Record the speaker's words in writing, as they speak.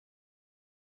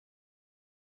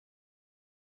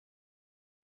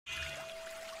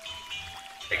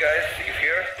Hey guys, Steve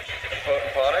here,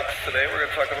 Potent Phonics. Today we're going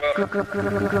to talk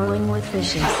about Growing with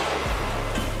fishes.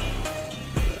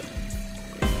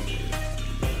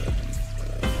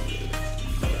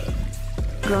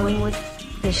 Growing with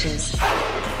fishes.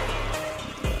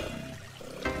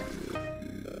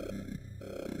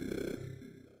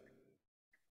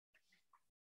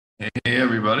 Hey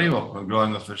everybody, welcome to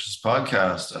Growing with Fishes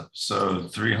podcast,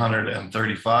 episode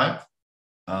 335.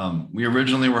 We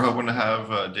originally were hoping to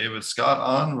have David Scott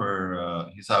on, where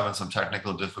he's having some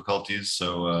technical difficulties,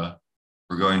 so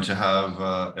we're going to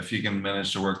have, if he can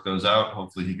manage to work those out,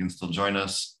 hopefully he can still join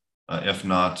us. If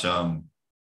not,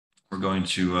 we're going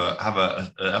to have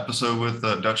an episode with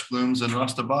Dutch Blooms and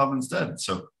Rasta Bob instead.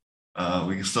 So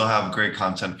we can still have great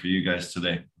content for you guys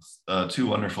today. Two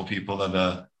wonderful people that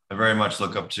I very much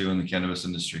look up to in the cannabis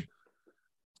industry.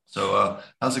 So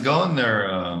how's it going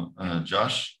there,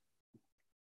 Josh?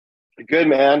 Good,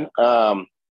 man.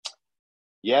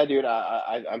 Yeah, dude,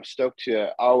 I'm stoked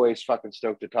always fucking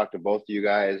stoked to talk to both of you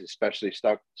guys, especially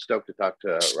stoked to talk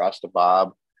to Rasta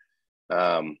Bob.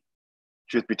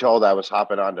 Truth be told, I was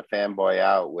hopping on to Fanboy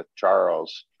Out with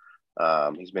Charles.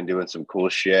 He's been doing some cool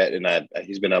shit, and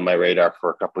he's been on my radar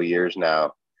for a couple of years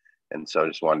now. And so I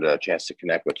just wanted a chance to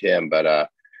connect with him. But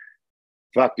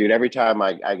fuck, dude, every time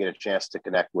I get a chance to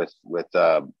connect with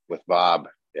Bob,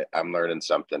 I'm learning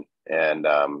something. And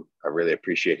I really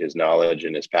appreciate his knowledge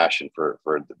and his passion for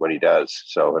what he does.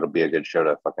 So it'll be a good show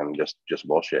to fucking just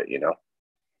bullshit, you know?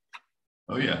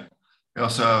 Oh, yeah. We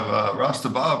also have Rasta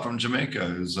Bob from Jamaica,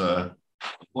 who's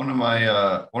one of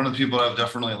the people I've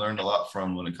definitely learned a lot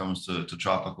from when it comes to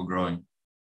tropical growing.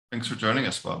 Thanks for joining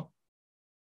us, Bob.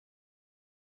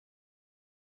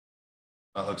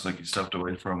 That looks like he stepped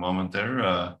away for a moment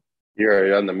there.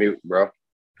 You're on the mute, bro.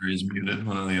 He's muted,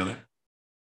 one or the other.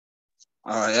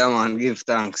 Yeah, man, give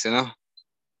thanks, you know.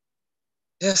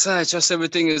 Yes, I trust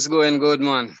everything is going good,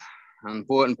 man. And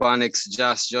Potent Phonics,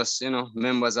 just, you know,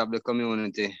 members of the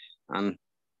community. And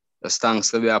just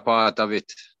thanks to be a part of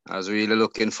it. I was really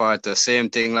looking forward to the same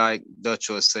thing like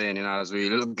Dutch was saying, you know, I was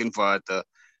really looking forward to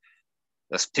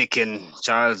just picking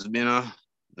Charles, you know.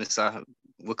 We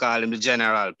call him the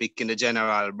general, picking the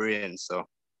general brain. So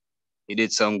he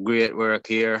did some great work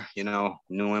here, you know,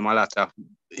 knew him a lot of,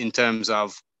 in terms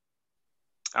of,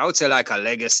 I would say like a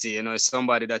legacy, you know, it's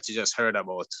somebody that you just heard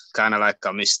about, kind of like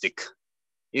a mystic.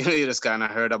 You know, you just kind of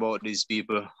heard about these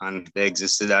people and they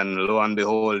existed, and lo and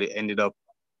behold, they ended up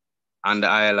on the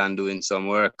island doing some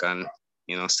work and,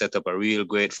 you know, set up a real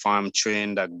great farm,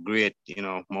 trained a great, you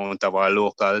know, amount of our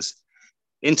locals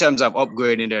in terms of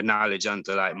upgrading their knowledge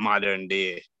onto like modern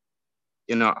day,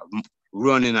 you know,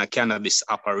 running a cannabis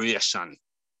operation,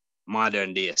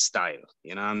 modern day style,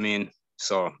 you know what I mean?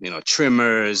 So, you know,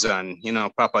 trimmers and, you know,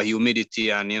 proper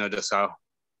humidity and, you know, just a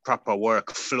proper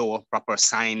workflow, proper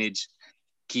signage,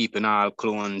 keeping all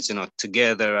clones, you know,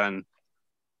 together and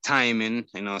timing,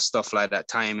 you know, stuff like that,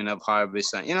 timing of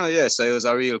harvest. And, you know, yeah, so it was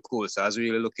a real cool. So I was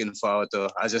really looking forward to,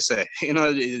 as I say, you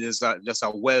know, it's just a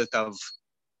wealth of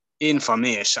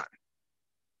information.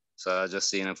 So I was just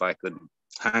seeing if I could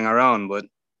hang around, but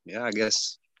yeah, I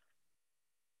guess,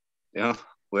 you know,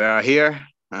 we are here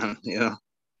and, you know,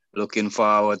 looking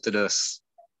forward to this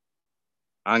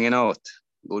hanging out.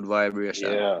 Good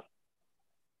vibration. Yeah.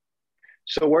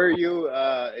 So where are you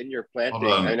in your planting?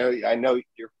 I know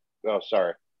you're. Oh,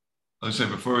 sorry. Like I say,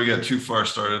 before we get too far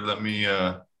started, let me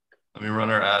run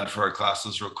our ad for our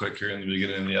classes real quick here in the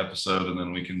beginning of the episode, and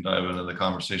then we can dive into the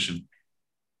conversation.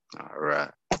 All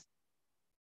right.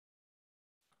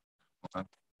 There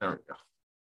we go.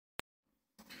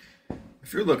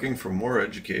 If you're looking for more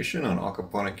education on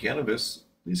aquaponic cannabis,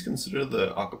 please consider the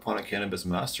Aquaponic Cannabis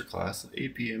Masterclass at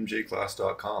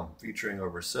apmjclass.com, featuring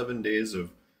over 7 days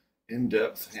of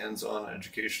in-depth, hands-on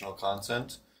educational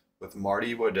content with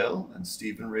Marty Waddell and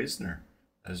Stephen Reisner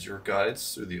as your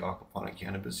guides through the aquaponic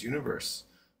cannabis universe.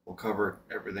 We'll cover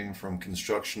everything from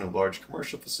construction of large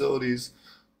commercial facilities,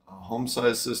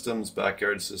 home-sized systems,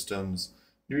 backyard systems,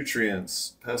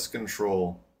 nutrients, pest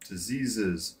control,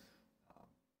 diseases,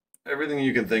 everything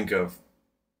you can think of,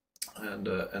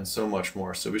 and so much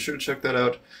more. So be sure to check that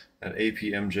out at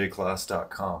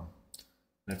apmjclass.com.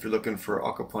 And if you're looking for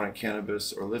aquaponic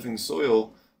cannabis or living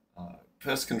soil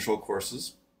pest control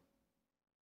courses,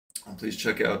 please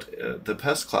check out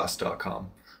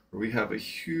thepestclass.com, where we have a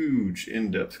huge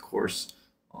in-depth course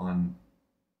on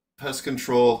pest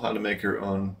control, how to make your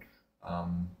own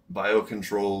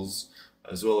biocontrols,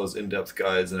 as well as in-depth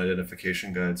guides and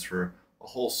identification guides for a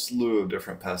whole slew of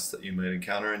different pests that you might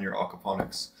encounter in your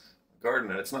aquaponics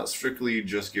garden. And it's not strictly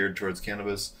just geared towards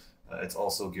cannabis, it's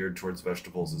also geared towards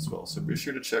vegetables as well. So be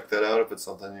sure to check that out if it's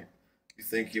something you you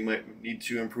think you might need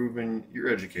to improve in your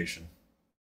education?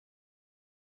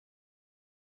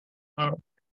 Uh,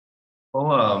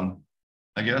 Well,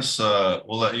 I guess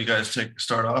we'll let you guys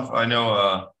start off. I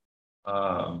know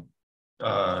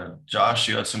Josh,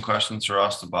 you had some questions for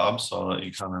Rasta Bob, so I'll let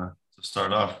you kind of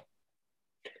start off.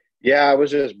 Yeah, I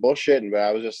was just bullshitting, but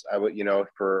I would,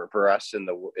 for us in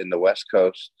the West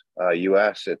Coast,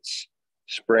 U.S., it's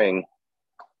spring,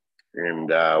 and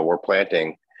we're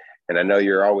planting. And I know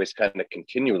you're always kind of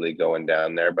continually going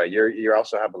down there, but you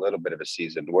also have a little bit of a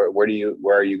season. Where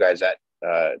are you guys at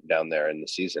down there in the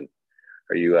season?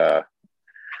 Are you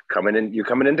coming in? You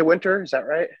coming into winter? Is that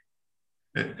right?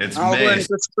 It's I'll go May,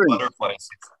 into spring. butterfly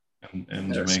season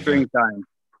in Jamaica. Springtime.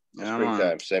 Yeah,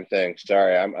 Springtime, same thing.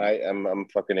 Sorry, I'm a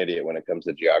fucking idiot when it comes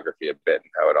to geography a bit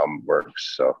and how it all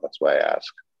works. So that's why I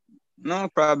ask. No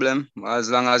problem. As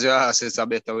long as you ask, it's a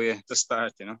better way to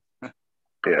start,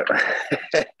 Yeah.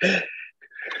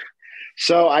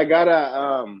 So I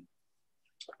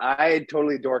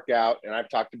totally dork out, and I've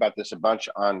talked about this a bunch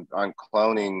on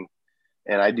cloning,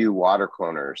 and I do water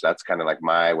cloners. That's kind of like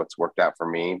what's worked out for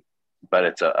me, but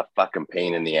it's a fucking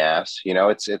pain in the ass.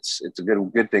 It's a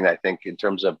good thing, I think, in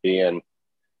terms of being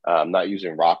not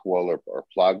using rock wool or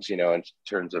plugs, in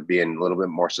terms of being a little bit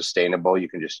more sustainable. You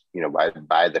can just,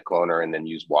 buy the cloner and then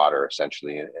use water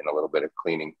essentially and a little bit of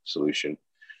cleaning solution.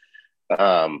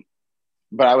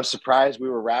 But I was surprised. We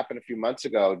were rapping a few months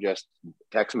ago, just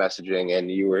text messaging,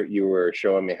 and you were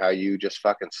showing me how you just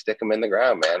fucking stick them in the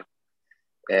ground, man,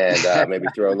 and maybe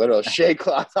throw a little shea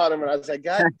cloth on them. And I was like,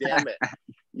 God damn it,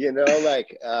 really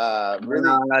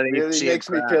makes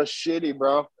me feel shitty,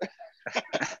 bro.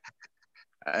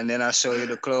 And then I show you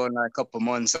the clone like a couple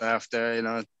months after,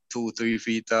 2-3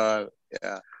 feet tall.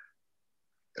 Yeah,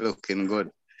 looking good.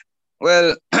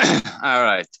 Well, all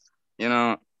right,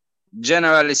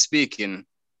 generally speaking,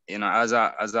 as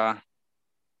a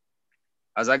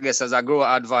grower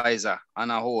advisor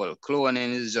on a whole,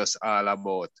 cloning is just all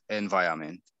about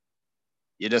environment.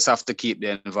 You just have to keep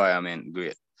the environment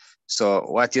great. So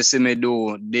what you see me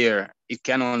do there, it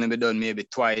can only be done maybe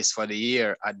twice for the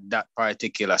year at that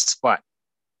particular spot.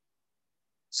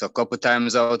 So a couple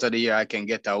times out of the year, I can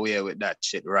get away with that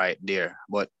shit right there.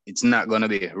 But it's not going to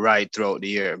be right throughout the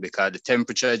year because the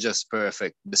temperature is just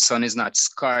perfect. The sun is not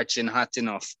scorching hot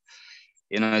enough.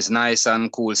 It's nice and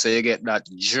cool. So you get that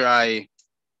dry,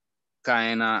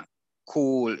 kind of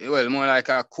cool, well, more like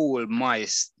a cool,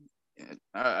 moist.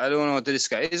 I don't know what to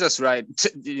describe. It's just right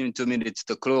to me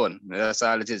to clone. That's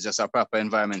all it is, just a proper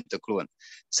environment to clone.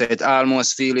 So it's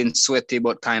almost feeling sweaty,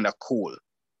 but kind of cool.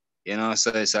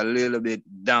 So it's a little bit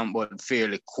damp, but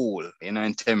fairly cool,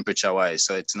 in temperature wise.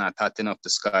 So it's not hot enough to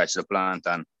scorch the plant.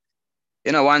 And,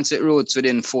 once it roots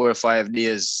within 4 or 5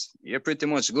 days, you're pretty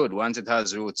much good. Once it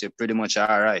has roots, you're pretty much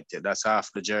all right. That's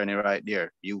half the journey right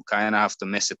there. You kind of have to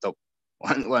mess it up.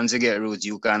 Once you get roots,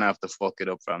 you kind of have to fuck it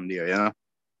up from there,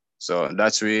 So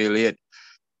that's really it.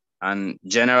 And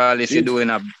generally, if you're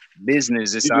doing a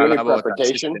business, it's all about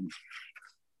preparation.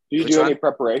 Do you do any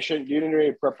preparation? Do you do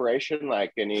any preparation,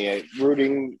 like any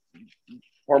rooting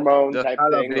hormone type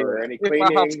thing, or any cleaning? If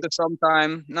I have to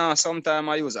sometime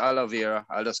I use aloe vera.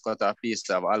 I'll just cut a piece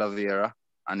of aloe vera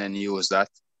and then use that.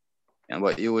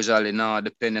 But usually now,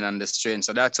 depending on the strain.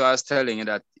 So that's why I was telling you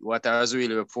that what I was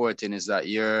really reporting is that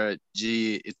it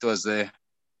was the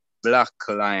black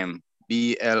lime,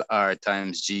 BLR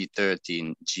times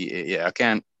G13,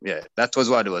 that was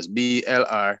what it was,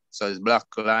 BLR. So it's black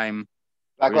lime.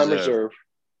 Black Lime Reserve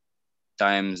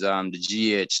times the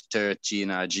GH13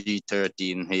 or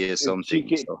G13 here something.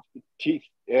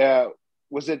 Yeah,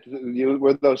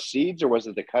 were those seeds or was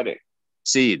it the cutting?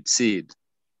 Seed.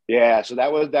 Yeah, so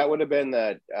that would have been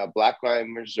the Black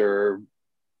Lime Reserve.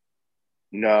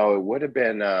 No, it would have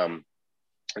been.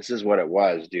 This is what it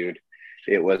was, dude.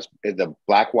 It was the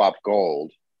Black Wop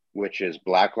Gold, which is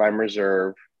Black Lime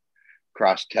Reserve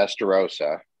cross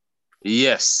Testarossa.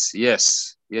 Yes.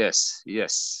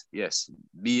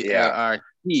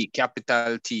 BLRT,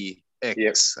 capital T,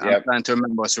 X. Yep. I'm trying to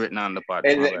remember what's written on the part.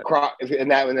 And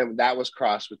that was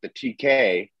crossed with the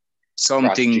TK.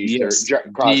 Something,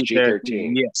 cross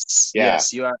G13.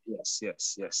 Yes. You are. Yes.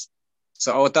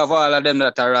 So out of all of them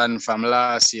that I ran from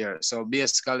last year, so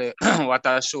basically what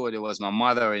I showed you was my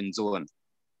mothering zone.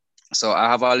 So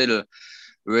I have a little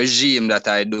regime that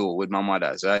I do with my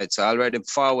mothers, right? So already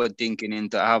forward thinking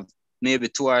into I have maybe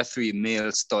 2 or 3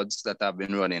 male studs that I've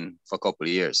been running for a couple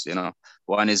of years,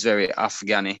 One is very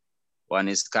Afghani, one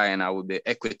is kind of would be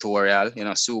equatorial,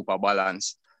 super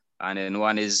balanced. And then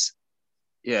one is,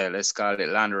 let's call it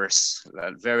land-risk,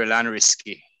 very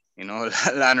land-risky,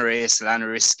 land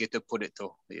risky to put it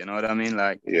to, you know what I mean?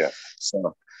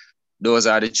 So those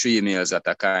are the 3 males that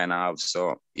I kind of have.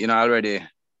 So, already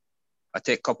I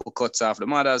take a couple cuts off the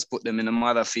mothers, put them in the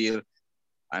mother field,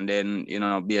 and then,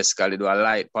 basically do a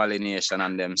light pollination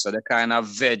on them. So they kind of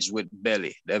veg with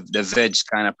belly. The veg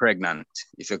kind of pregnant,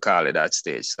 if you call it that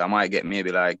stage. So I might get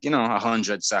maybe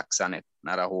 100 sacks on it,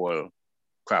 not a whole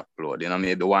crop load,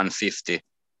 maybe 150,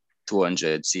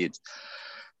 200 seeds.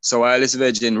 So while it's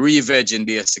re-vegging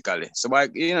basically. So,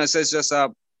 so it's just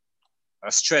a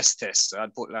stress test. So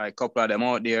I'd put a couple of them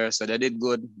out there. So they did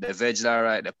good. They vegged all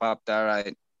right. They popped all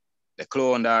right. They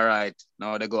cloned all right.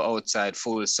 Now they go outside,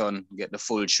 full sun, get the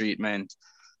full treatment,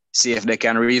 see if they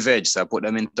can re-veg. So I put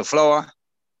them into flower,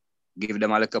 give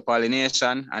them a little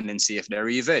pollination, and then see if they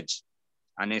re-veg.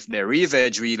 And if they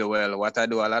re-veg really well, what I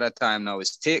do a lot of time now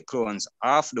is take clones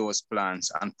off those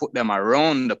plants and put them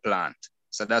around the plant.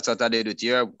 So that's what I did with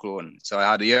your clone. So I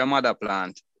had your mother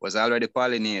plant, was already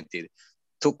pollinated,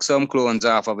 took some clones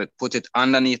off of it, put it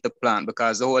underneath the plant,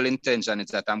 because the whole intention is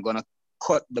that I'm going to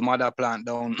cut the mother plant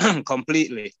down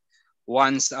completely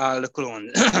once all the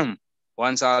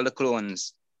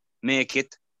clones make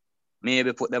it,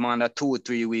 maybe put them under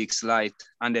 2-3 weeks light,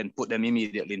 and then put them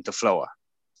immediately into flower.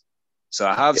 So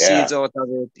I have seeds out of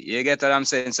it. You get what I'm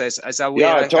saying? So it's a way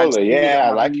I totally. Yeah,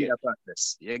 I like it.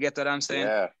 Practice. You get what I'm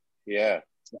saying? Yeah.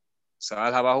 So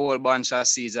I'll have a whole bunch of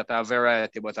seeds that are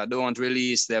variety, but I don't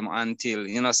release them until,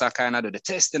 so I kind of do the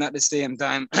testing at the same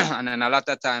time. And then a lot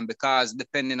of time, because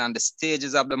depending on the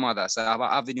stages of the mother, so I have an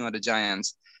Avenue of the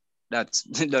Giants that's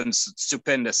done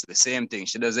stupendously. Same thing.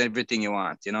 She does everything you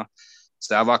want,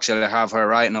 So I've actually have her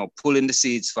right now pulling the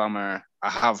seeds from her. I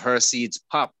have her seeds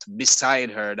popped beside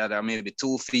her that are maybe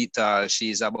 2 feet tall.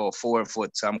 She's about 4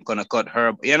 foot. So I'm going to cut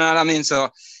her. You know what I mean?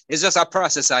 So it's just a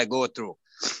process I go through.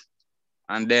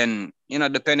 And then,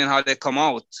 depending how they come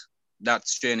out, that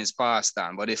strain is passed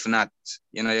on. But if not,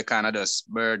 you kind of just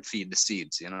bird feed the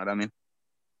seeds. You know what I mean?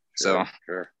 Sure.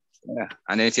 Yeah.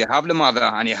 And then if you have the mother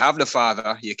and you have the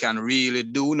father, you can really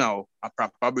do now a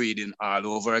proper breeding all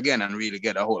over again and really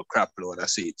get a whole crop load of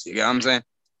seeds. You get what I'm saying?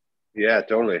 Yeah,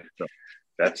 totally.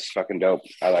 That's fucking dope.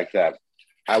 I like that.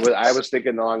 I was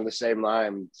thinking along the same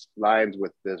lines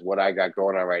with this, what I got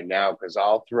going on right now, because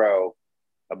I'll throw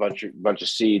a bunch of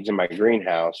seeds in my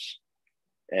greenhouse,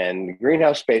 and the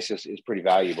greenhouse space is pretty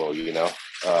valuable,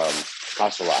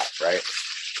 costs a lot, right?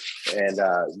 And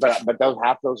but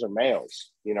those are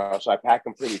males, so I pack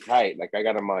them pretty tight. Like I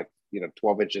got them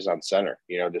 12 inches on center,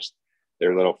 just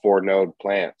they're little 4-node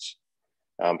plants.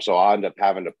 So I'll end up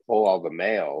having to pull all the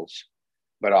males,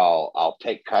 but I'll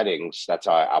take cuttings. That's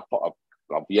how I'll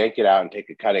yank it out and take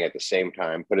a cutting at the same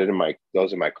time, put it in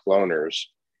those are my cloners.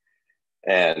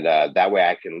 And that way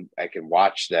I can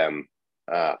watch them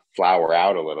flower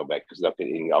out a little bit, because I'll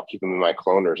keep them in my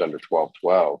cloners under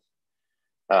 12-12.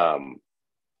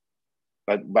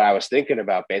 But I was thinking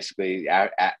about basically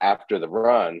after the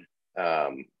run,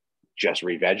 just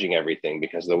re-vegging everything,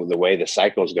 because the way the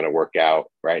cycle is going to work out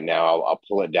right now, I'll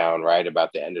pull it down right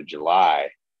about the end of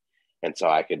July, and so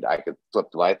I could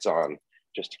flip the lights on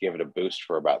just to give it a boost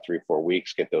for about 3-4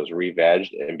 weeks, get those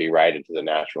re-vegged and be right into the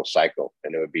natural cycle.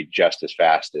 And it would be just as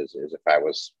fast as if I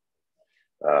was,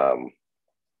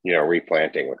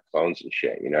 replanting with clones and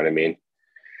shit, you know what I mean?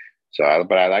 So,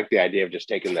 but I like the idea of just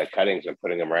taking the cuttings and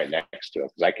putting them right next to them,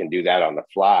 because I can do that on the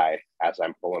fly as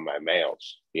I'm pulling my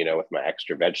males, with my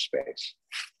extra veg space.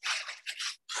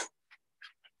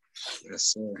 Yes,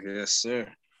 sir. Yes, sir.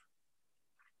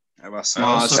 Have a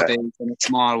small space and a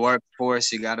small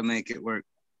workforce. You got to make it work.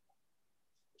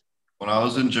 When I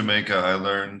was in Jamaica, I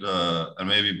learned, and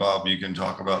maybe Bob, you can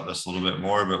talk about this a little bit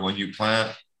more, but when you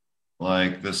plant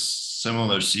this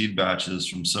similar seed batches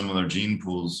from similar gene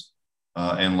pools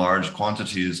in large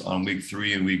quantities, on week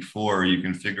 3 and week 4, you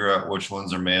can figure out which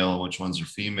ones are male and which ones are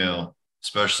female,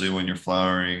 especially when you're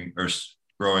flowering or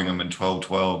growing them in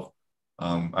 12-12.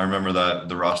 I remember that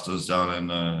the Rastas down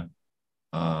in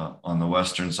on the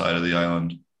western side of the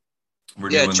island.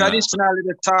 Traditionally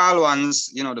the tall ones,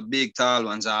 the big tall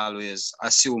ones always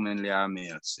assumingly are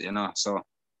males, so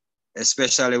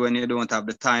especially when you don't have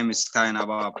the time, it's kind of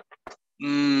a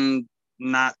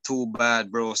not too bad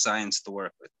bro science to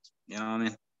work with, you know what I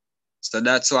mean? So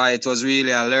that's why it was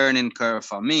really a learning curve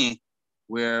for me,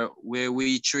 where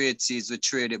we trade seeds, we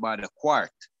trade it by the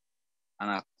quart. And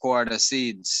a quart of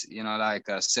seeds, like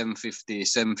a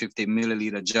 750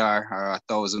 milliliter jar or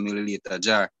 1,000 milliliter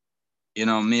jar.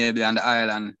 Maybe on the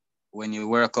island, when you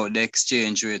work out the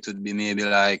exchange rate, would be maybe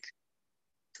like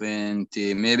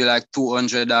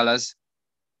 $200.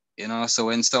 So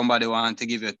when somebody wants to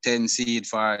give you 10 seed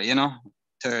for,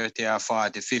 30 or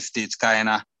 40, 50, it's kind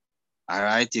of, all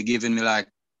right, you're giving me like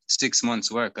 6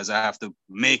 months work because I have to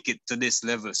make it to this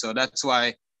level. So that's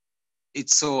why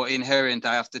it's so inherent.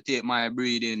 I have to take my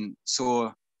breeding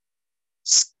so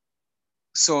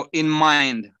in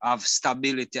mind of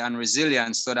stability and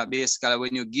resilience, so that basically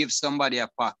when you give somebody a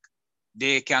pack,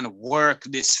 they can work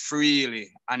this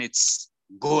freely, and it's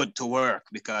good to work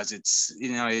because it's,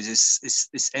 you know, it's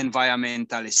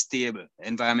environmentally stable,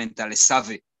 environmentally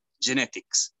savvy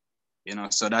genetics, you know.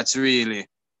 So that's really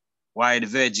why the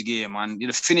veg game. And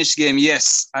the finished game,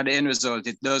 yes, at the end result,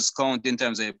 it does count in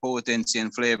terms of potency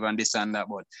and flavor and this and that,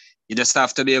 but you just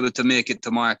have to be able to make it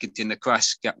to market in the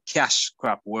cash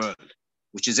crop world,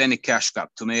 which is any cash crop,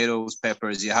 tomatoes,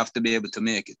 peppers. You have to be able to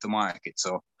make it to market.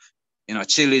 So, you know,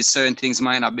 chilies, certain things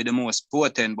might not be the most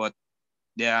potent, but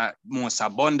they are most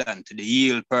abundant, the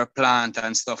yield per plant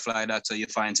and stuff like that. So you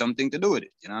find something to do with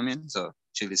it, you know what I mean? So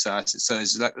chili sauce, so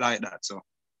it's like that. So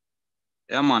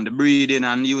yeah, man, the breeding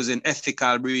and using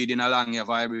ethical breeding along your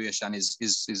vibration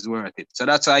is worth it. So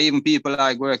that's why even people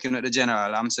like working with the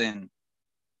general, I'm saying,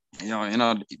 you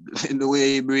know, the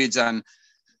way he breeds. And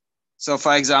so,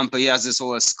 for example, he has this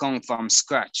whole skunk from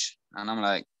scratch. And I'm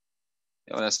like,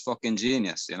 yo, that's fucking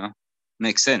genius, you know?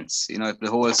 Makes sense. You know, if the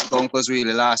whole skunk was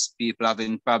really lost, people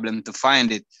having problem to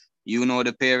find it, you know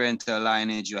the parental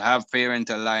lineage, you have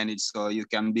parental lineage, so you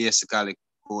can basically,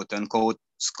 quote unquote,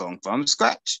 skunk from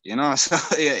scratch, you know? So,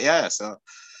 yeah, so,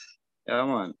 yeah,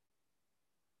 man.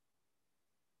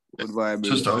 Good vibe.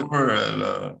 Just over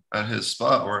at his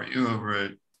spot, weren't you,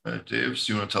 over at Dave's?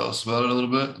 Do you want to tell us about it a little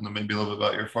bit, and then maybe a little bit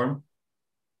about your farm?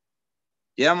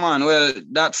 Yeah, man. Well,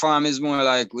 that farm is more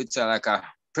like, it's like a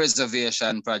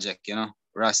preservation project, you know,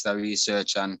 Rasta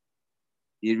research, and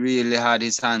he really had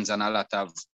his hands on a lot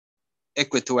of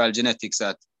equatorial genetics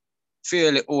that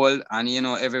fairly old, and you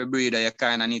know, every breeder you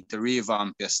kind of need to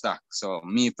revamp your stock. So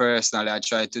me personally, I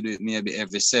try to do it maybe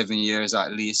every 7 years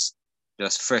at least,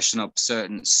 just freshen up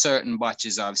certain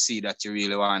batches of seed that you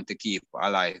really want to keep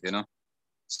alive, you know.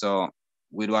 So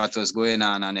with what was going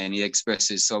on, and then he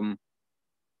expresses some,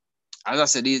 as I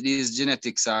said, these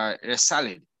genetics they're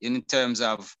solid in terms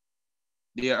of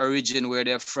their origin, where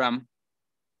they're from,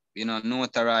 you know,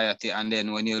 notoriety, and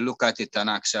then when you look at it and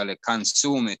actually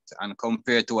consume it and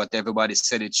compare to what everybody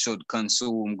said it should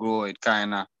consume, grow, it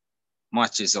kind of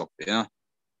matches up, you know.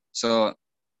 So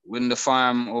when the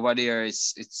farm over there,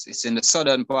 it's in the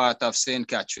southern part of St.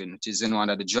 Catherine, which is in one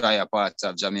of the drier parts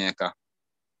of Jamaica,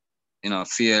 you know,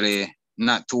 fairly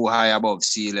not too high above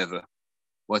sea level,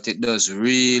 but it does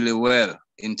really well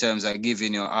in terms of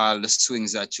giving you all the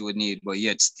swings that you would need, but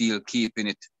yet still keeping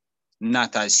it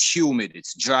not as humid.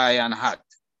 It's dry and hot.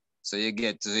 So you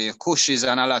get the cushies,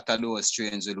 and a lot of those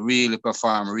strains will really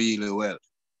perform really well,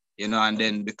 you know. And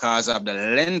then because of the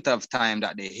length of time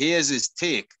that the hazes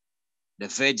take, the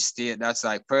veg state, that's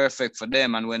like perfect for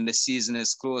them. And when the season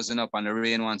is closing up and the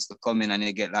rain wants to come in and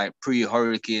you get like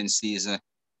pre-hurricane season,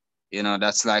 you know,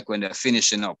 that's like when they're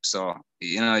finishing up. So,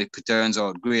 you know, it turns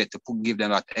out great to give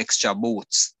them that extra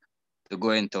boots to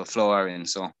go into flowering.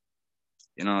 So,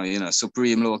 you know,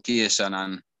 supreme location,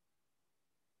 and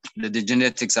the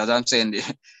genetics, as I'm saying,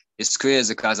 it's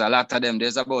crazy because a lot of them,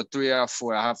 there's about 3 or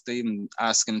 4. I have to even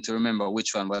ask him to remember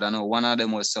which one, but I know one of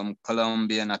them was some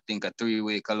Colombian, I think a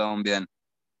 3-way Colombian,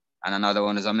 and another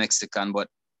one is a Mexican. But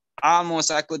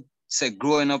almost I could say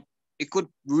growing up, it could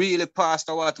really pass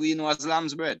to what we know as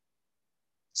lamb's bread.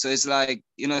 So it's like,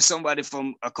 you know, somebody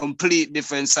from a complete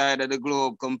different side of the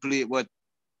globe, complete, but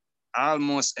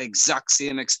almost exact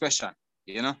same expression,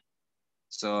 you know?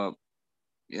 So,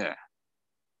 yeah.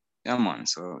 Yeah, man.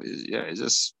 So, yeah, it's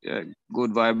just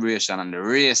good vibration, and the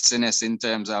raciness in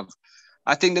terms of,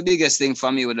 I think the biggest thing for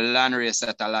me with the land race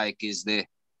that I like is the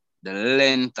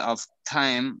length of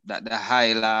time that the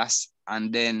high lasts,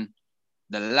 and then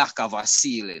the lack of a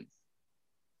ceiling.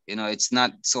 You know, it's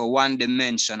not so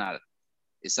one-dimensional.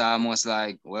 It's almost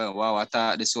like, well, wow, I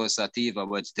thought this was sativa,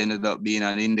 but it ended up being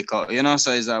an indica, you know?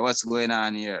 So it's like, what's going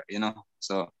on here, you know?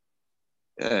 So,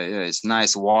 yeah, it's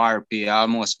nice warpy,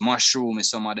 almost mushroomy,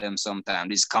 some of them sometimes.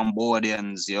 These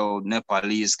Cambodians,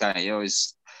 Nepalese kind of,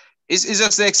 it's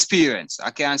just the experience. I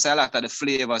can't say a lot of the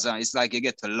flavors, and it's like you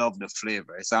get to love the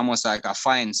flavor. It's almost like a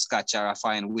fine scotch or a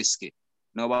fine whiskey.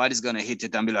 Nobody's going to hit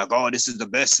it and be like, oh, this is the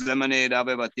best lemonade I've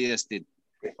ever tasted.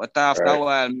 But after a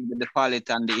while, maybe the palate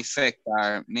and the effect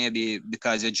are maybe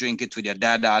because you drink it with your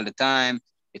dad all the time,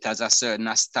 it has a certain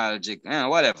nostalgic,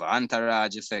 whatever,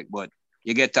 entourage effect. But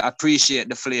you get to appreciate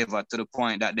the flavor to the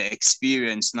point that the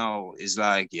experience now is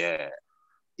like, yeah,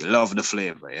 you love the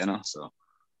flavor, you know? So.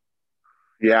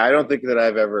 Yeah, I don't think that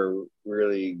I've ever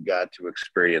really got to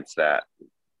experience that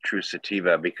true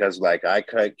sativa, because like I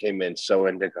came in so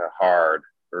indica hard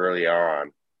early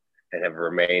on, and have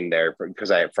remained there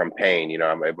because from pain. You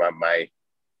know,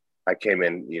 I came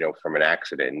in, you know, from an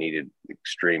accident and needed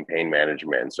extreme pain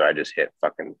management. And so I just hit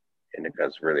fucking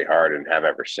indicas really hard and have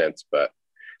ever since. But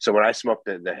so when I smoked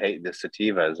the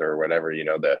sativas or whatever, you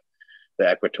know, the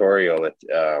equatorial,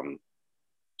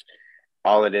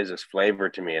 all it is flavor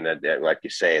to me. And that like you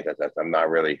say, that I'm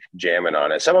not really jamming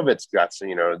on it. Some of it's got some,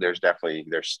 you know, there's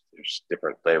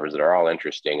different flavors that are all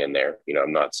interesting in there. You know,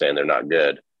 I'm not saying they're not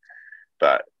good,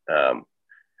 but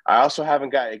I also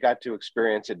haven't got to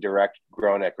experience a direct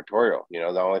grown equatorial. You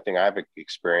know, the only thing I've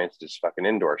experienced is fucking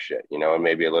indoor shit, you know, and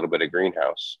maybe a little bit of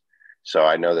greenhouse. So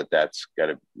I know that's got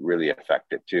to really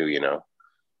affect it too, you know.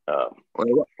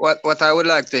 Well, what I would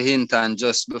like to hint on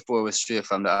just before we stray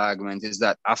from the argument is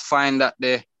that I find that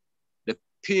the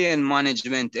pain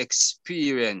management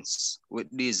experience with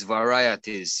these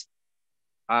varieties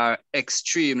are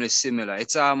extremely similar.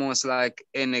 It's almost like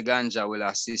any ganja will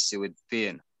assist you with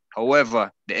pain.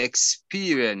 However, the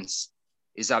experience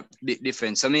is a bit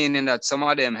different. So meaning that some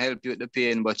of them help you with the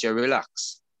pain, but you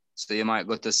relax. So you might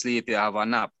go to sleep, you have a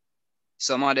nap.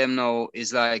 Some of them now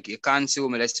is like you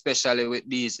consume it, especially with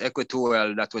these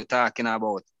equatorial that we're talking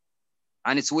about.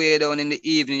 And it's way down in the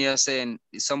evening, you're saying,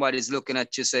 somebody's looking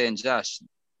at you saying, Josh,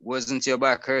 wasn't your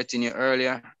back hurting you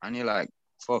earlier? And you're like,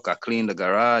 fuck, I cleaned the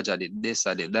garage, I did this,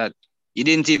 I did that. You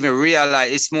didn't even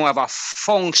realize it's more of a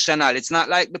functional. It's not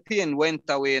like the pain went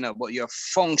away, you know, but your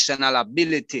functional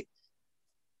ability.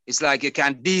 It's like you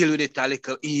can deal with it a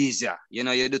little easier. You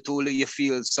know, you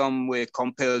feel some way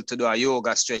compelled to do a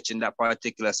yoga stretch in that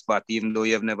particular spot, even though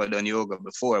you've never done yoga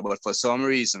before. But for some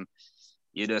reason,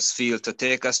 you just feel to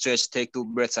take a stretch, take 2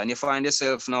 breaths, and you find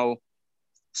yourself now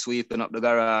sweeping up the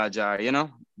garage or, you know,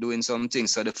 doing something.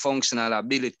 So the functional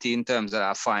ability in terms that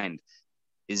I find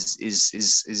is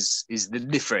the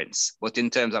difference. But in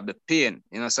terms of the pain,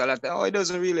 you know, so like, oh, it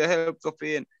doesn't really help for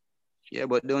pain. Yeah,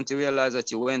 but don't you realize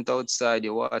that you went outside,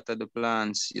 you watered the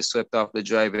plants, you swept off the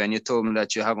driveway, and you told me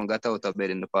that you haven't got out of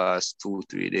bed in the past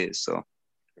 2-3 days. So,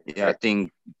 yeah, I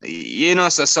think, you know,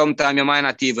 so sometimes you might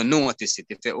not even notice it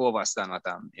if you overstand what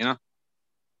I'm, you know?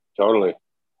 Totally.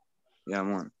 Yeah,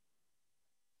 man.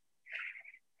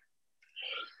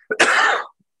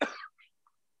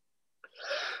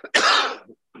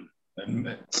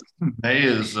 And May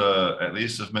is, at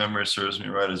least if memory serves me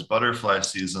right, is butterfly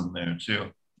season there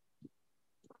too.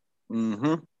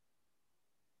 Mm-hmm.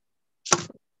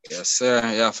 Yes, sir.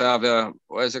 You have to have your,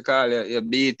 what's it called, your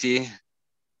BT.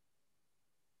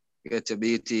 Get your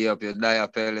BT up, your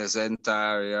Diapellus,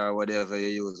 Entire, or whatever you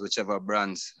use, whichever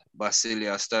brands.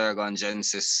 Basilia, Sturgeon,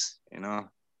 Genesis, you know.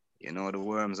 You know the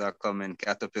worms are coming,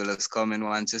 caterpillars coming.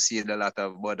 Once you see a lot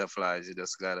of butterflies, you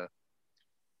just gotta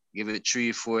give it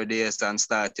 3-4 days and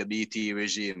start your BT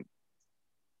regime.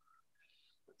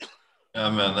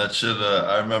 Yeah, man, that shit.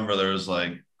 I remember there was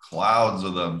like clouds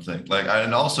of them things.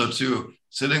 And also too,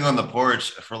 sitting on the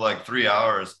porch for like 3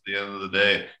 hours at the end of the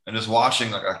day and just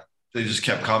watching, they just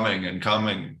kept coming and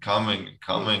coming and coming and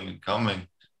coming and coming.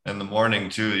 In the morning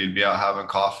too, you'd be out having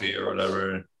coffee or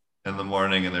whatever in the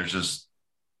morning, and there's just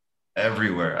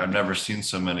everywhere. I've never seen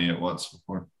so many at once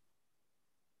before.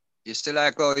 You still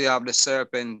like how you have the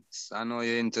serpents. I know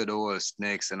you're into the whole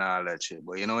snakes and all that shit,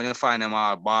 but you know when you find them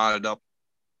all balled up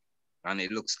and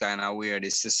it looks kind of weird,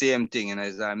 it's the same thing, you know,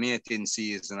 it's a mating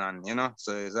season and, you know,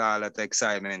 so it's all that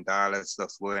excitement, all that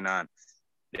stuff going on.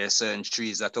 There's certain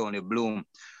trees that only bloom.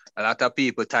 A lot of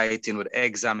people tie it in with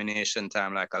examination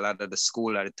time, like a lot of the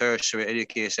school or the tertiary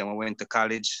education when we went to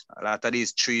college. A lot of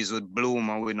these trees would bloom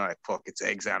and we're like, fuck, it's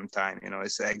exam time, you know,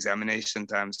 it's examination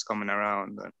time's coming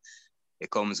around. And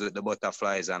it comes with the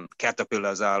butterflies and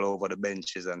caterpillars all over the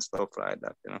benches and stuff like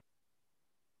that, you know.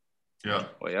 Yeah.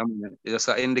 Well, yeah, it's just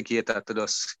an indicator to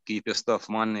just keep your stuff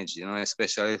managed, you know,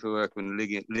 especially if you work with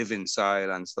living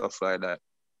soil and stuff like that.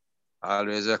 I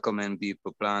always recommend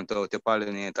people plant out your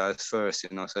pollinators first,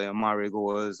 you know, so your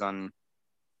marigolds and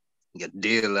get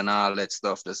dill and all that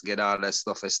stuff. Just get all that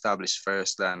stuff established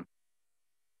first and,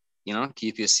 you know,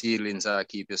 keep your seedlings or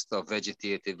keep your stuff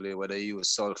vegetatively, whether you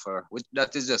use sulfur, which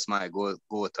that is just my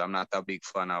go-to. I'm not a big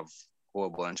fan of a whole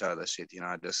bunch of other shit, you know,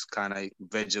 I just kind of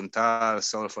veg them tall,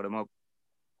 sulfur them up,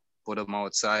 put them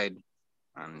outside,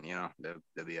 and, you know,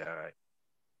 they'll be all right.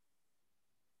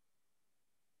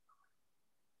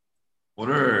 What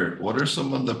are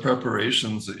some of the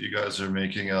preparations that you guys are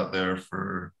making out there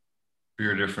for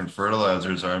your different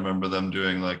fertilizers? I remember them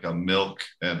doing like a milk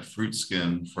and fruit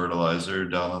skin fertilizer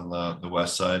down on the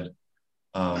west side,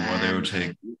 where they would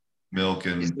take milk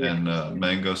and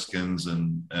mango skins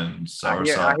and sour I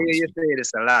sop. hear you say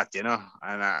this a lot, you know,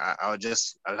 and I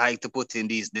like to put in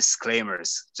these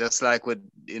disclaimers, just like with,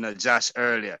 you know, Josh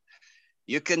earlier.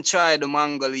 you can try the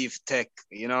mango leaf tech,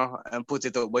 you know, and put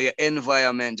it up, but your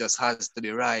environment just has to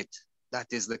be right. That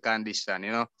is the condition,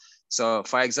 you know. So,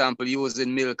 for example,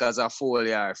 using milk as a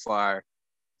foliar for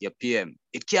your PM,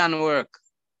 it can work,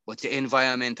 but your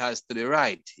environment has to be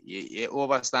right. You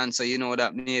overstand, so you know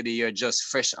that maybe you're just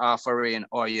fresh off a rain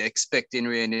or you're expecting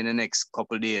rain in the next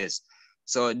couple of days.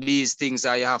 So these things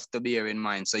are you have to bear in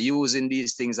mind. So using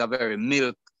these things are very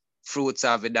milk, fruits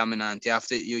are very dominant.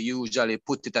 You usually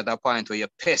put it at a point where your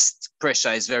pest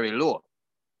pressure is very low.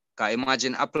 Because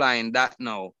imagine applying that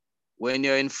now when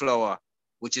you're in flower,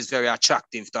 which is very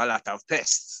attractive to a lot of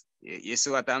pests. You see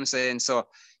what I'm saying? So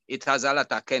it has a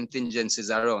lot of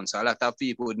contingencies around. So a lot of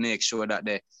people would make sure that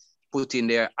they put in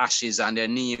their ashes and their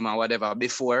neem or whatever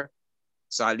before.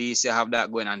 So at least you have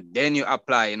that going, and then you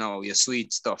apply, you know, your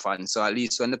sweet stuff. And so at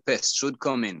least when the pest should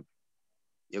come in,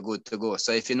 you're good to go.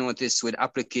 So if you notice with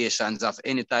applications of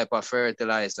any type of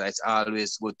fertilizer, it's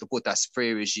always good to put a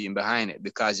spray regime behind it,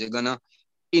 because you're gonna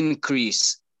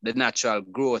increase the natural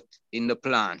growth in the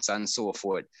plants and so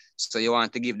forth. So you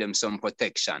want to give them some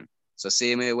protection. So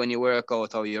same way when you work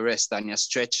out or you rest and you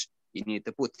stretch, you need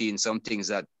to put in some things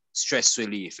that stress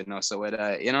relief, you know. So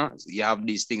whether, you know, you have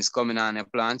these things coming on your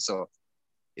plant, so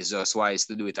it's just wise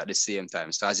to do it at the same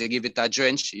time. So as you give it a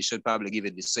drench, you should probably give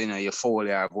it this, you know, your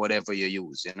foliar, whatever you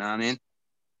use, you know what I mean?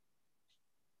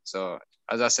 So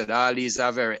as I said, all these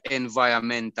are very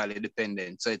environmentally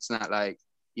dependent. So it's not like,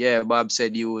 yeah, Bob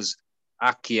said use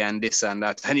Aki and this and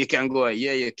that, and you can go,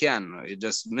 yeah, you can. You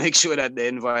just make sure that the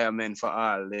environment for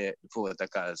all the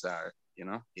protocols are, you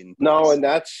know, in place. No, and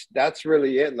that's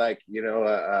really it. Like, you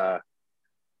know,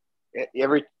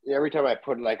 every time I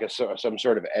put like some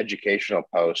sort of educational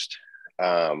post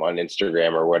on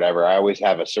Instagram or whatever, I always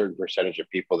have a certain percentage of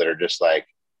people that are just like,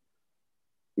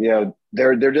 you know,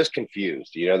 they're just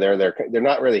confused. You know, they're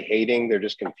not really hating, they're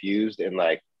just confused. And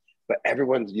like, but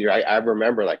everyone's, you know, I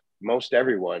remember like most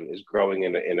everyone is growing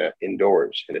in a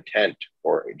indoors in a tent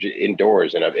or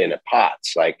indoors in a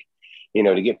pots. Like, you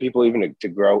know, to get people even to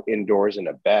grow indoors in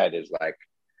a bed is like,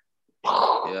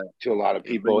 yeah, to a lot of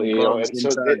people, you know. And so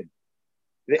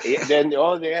then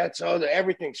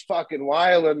everything's fucking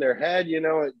wild in their head, you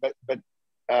know. But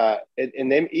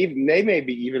and they may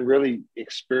be even really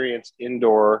experienced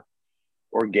indoor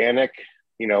organic,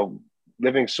 you know,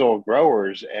 living soil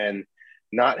growers and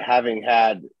not having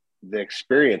had the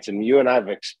experience. And you and I've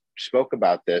spoke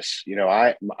about this. You know,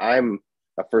 I'm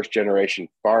a first generation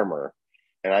farmer,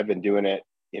 and I've been doing it,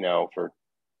 you know, for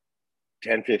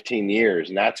 10, 15 years,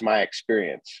 and that's my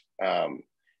experience. And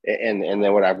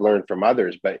then what I've learned from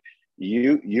others. But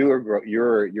you're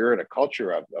in a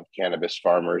culture of cannabis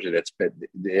farmers, and it's been,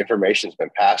 the information's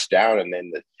been passed down, and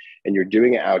then and you're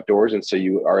doing it outdoors, and so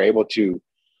you are able to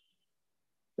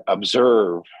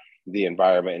observe the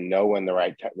environment and know when the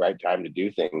right time to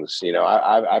do things. You know,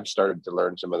 I've started to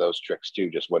learn some of those tricks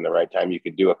too. Just when the right time, you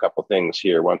could do a couple things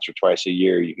here once or twice a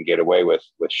year, you can get away with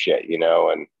shit, you know.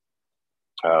 And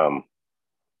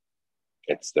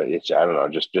it's I don't know,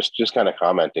 just kind of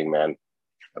commenting, man,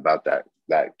 about that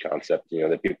concept, you know,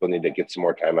 that people need to get some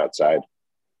more time outside.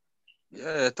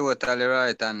 Yeah, totally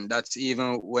right. And that's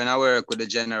even when I work with the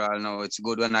general now, it's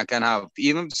good when I can have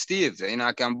even Steve, you know,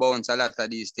 I can bounce a lot of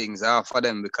these things off for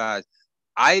them, because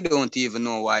I don't even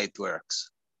know why it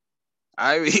works.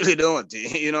 I really don't,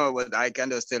 you know, but I can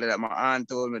just tell you that my aunt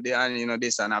told me, and you know,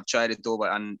 this, and I've tried it over,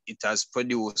 and it has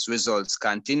produced results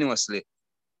continuously.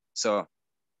 So,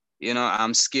 you know,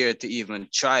 I'm scared to even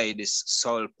try this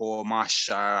sulpo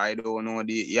masher. I don't know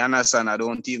you understand? I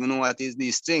don't even know what is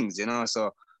these things, you know.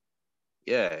 So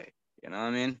yeah, you know what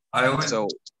I mean? I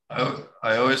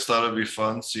always thought it'd be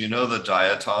fun. So you know the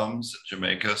diatoms in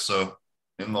Jamaica. So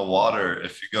in the water,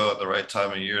 if you go at the right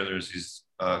time of year, there's these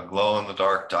glow in the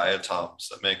dark diatoms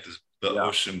that make the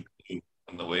ocean blue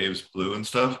and the waves blue and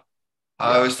stuff.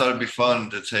 I always thought it'd be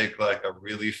fun to take like a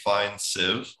really fine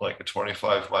sieve, like a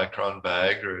 25 micron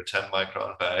bag or a 10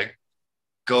 micron bag,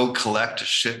 go collect a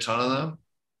shit ton of them,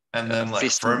 and then like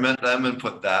ferment them and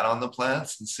put that on the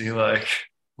plants and see like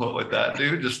what would that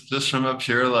do? Just from a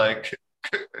pure like,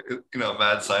 you know,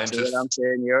 mad scientist. I'm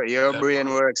saying your brain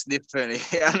works differently.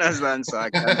 You understand? So I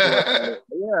can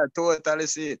totally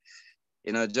see it.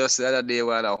 You know, just the other day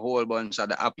we had a whole bunch of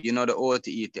the apple. You know, the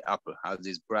OTET apple has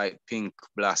these bright pink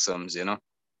blossoms, you know,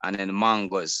 and then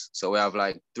mangoes. So we have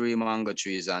like 3 mango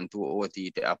trees and 2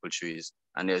 OTET apple trees.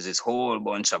 And there's this whole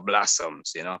bunch of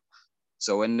blossoms, you know.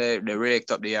 So when they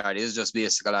raked up the yard, it's just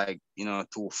basically like, you know,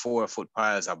 2 4-foot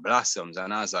piles of blossoms.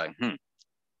 And I was like,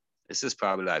 this is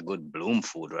probably like good bloom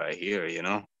food right here, you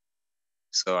know.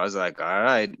 So I was like, all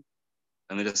right,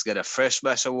 let me just get a fresh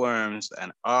batch of worms,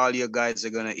 and all you guys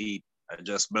are going to eat are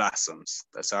just blossoms.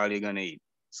 That's all you're gonna eat.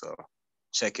 So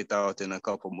check it out in a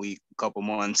couple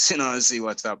months, and see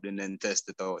what's happening, then test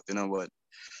it out, But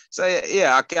so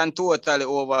yeah, I can totally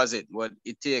overs it, but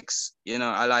it takes,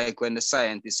 I like when the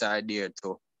scientists are there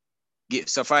to give.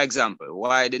 So for example,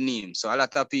 why the name? So a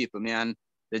lot of people, me and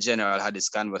the general had this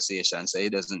conversation, so he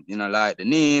doesn't, like the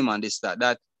name and this,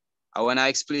 that. And when I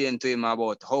explained to him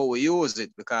about how we use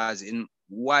it, because in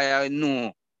why I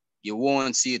know you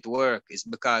won't see it work is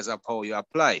because of how you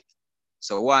apply it.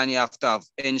 So one, you have to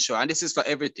ensure, and this is for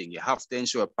everything, you have to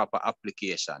ensure proper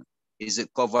application. Is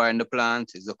it covering the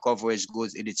plant? Is the coverage good?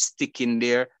 Is it sticking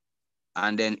there?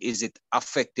 And then is it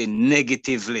affecting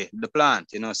negatively the plant?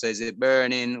 So is it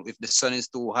burning? If the sun is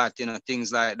too hot,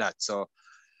 things like that. So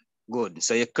good.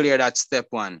 So you clear that step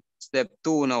one. Step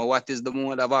two, now, what is the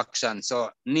mode of action?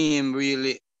 So neem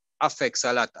really affects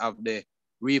a lot of the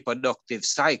reproductive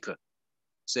cycle.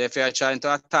 So if you're trying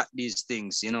to attack these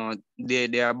things,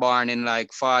 they are born in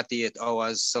like 48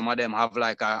 hours. Some of them have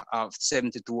like a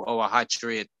 72-hour hatch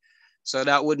rate. So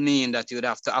that would mean that you'd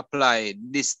have to apply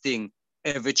this thing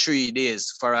every 3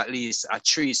 days for at least a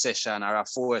 3-session or a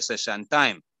 4-session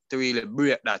time to really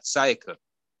break that cycle.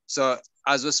 So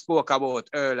as we spoke about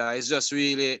earlier, it's just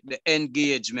really the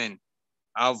engagement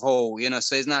of how,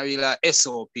 so it's not really a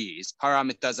SOP, it's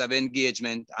parameters of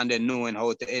engagement and then knowing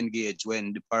how to engage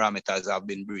when the parameters have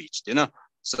been breached,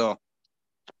 So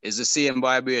it's the same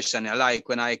vibration I like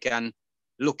when I can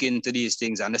look into these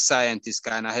things and the scientists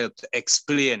kind of help to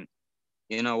explain,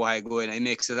 why going. It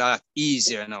makes it a lot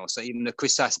easier now. So even the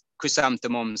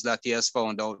chrysanthemums that he has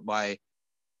found out by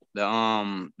the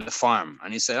farm,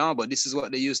 and he said, oh, but this is what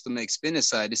they used to make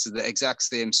spinoside. This is the exact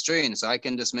same strain, so I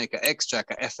can just make an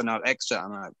extract, an ethanol extract.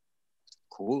 I'm like,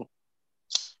 cool.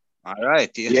 All right.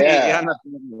 Yeah.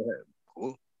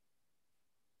 Cool.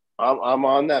 I'm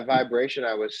on that vibration.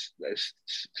 I was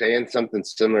saying something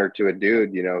similar to a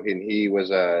dude, and he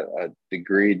was a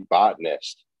degreed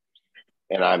botanist,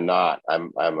 and I'm not.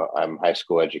 I'm high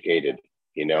school educated,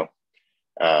 and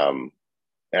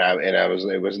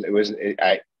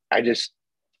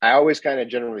I always kind of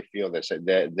generally feel this,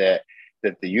 that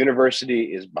the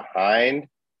university is behind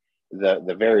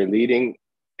the very leading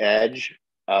edge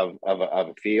of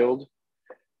a field,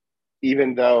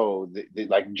 even though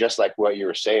like, just like what you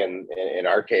were saying in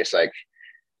our case, like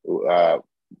the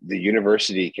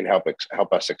university can help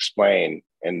us explain,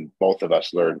 and both of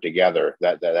us learn together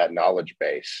that knowledge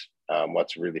base,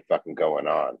 what's really fucking going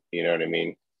on. You know what I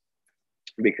mean?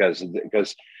 Because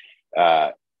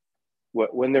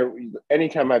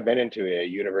anytime I've been into a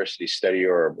university study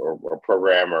or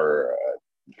program or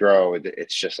grow,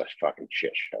 it's just a fucking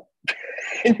shit show.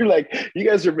 And you're like, you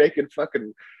guys are making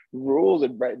fucking rules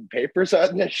and writing papers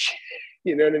on this shit.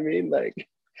 You know what I mean? Like,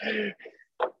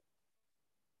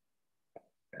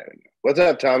 what's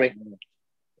up, Tommy?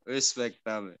 Respect,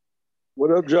 Tommy.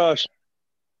 What up, Josh?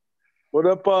 What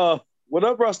up,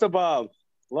 Rasta Bob?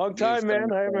 Long time,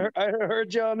 man. I haven't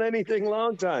heard you on anything.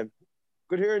 Long time.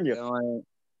 Good hearing you.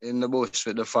 In the bush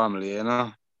with the family,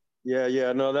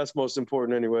 Yeah. No, that's most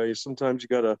important anyway. Sometimes you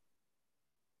gotta,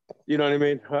 you know what I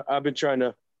mean. I've been trying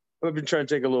to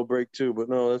take a little break too, but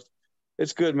no,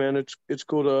 it's good, man. It's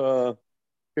cool to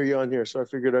hear you on here. So I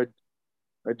figured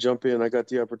I'd jump in. I got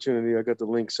the opportunity. I got the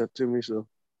link sent to me, so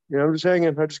yeah, I'm just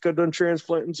hanging. I just got done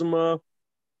transplanting some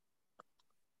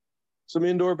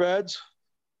indoor beds,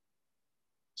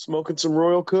 smoking some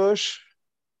Royal Kush,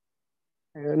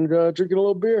 and drinking a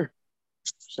little beer.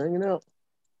 Just hanging out.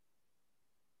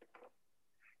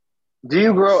 Do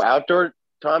you grow outdoor,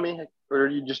 Tommy, or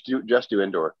do you just do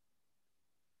indoor?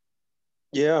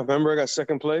 Yeah, remember I got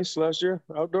second place last year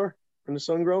outdoor in the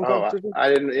sun grown competition. I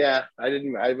didn't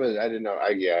know.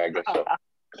 I guess so.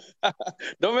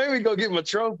 Don't make me go get my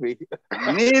trophy.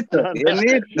 You need to.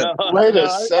 Way to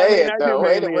say it, though.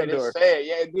 Way to say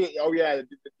it. Yeah. Oh, yeah.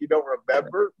 You don't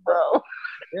remember, bro?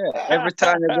 Yeah. Every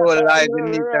time you go live, you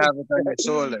need to have it on your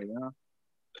shoulder,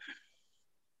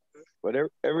 But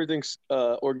everything's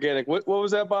organic. What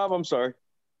was that, Bob? I'm sorry.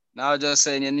 Now just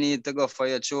saying you need to go for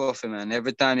your trophy, man.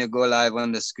 Every time you go live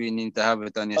on the screen, you need to have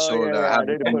it on your shoulder. Yeah. Have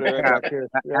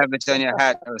it on your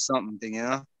hat or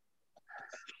something,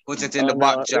 Put it in the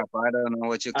backdrop. I don't know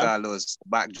what you call those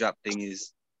backdrop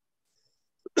thingies.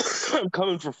 I'm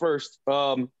coming for first.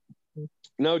 So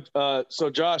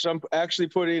Josh, I'm actually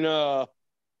putting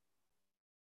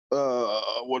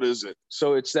what is it?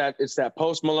 So it's that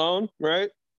Post Malone, right?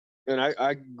 And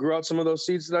I grew out some of those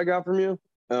seeds that I got from you,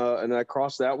 and I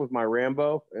crossed that with my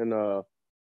Rambo, and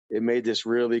it made this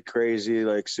really crazy,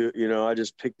 like, I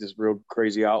just picked this real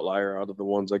crazy outlier out of the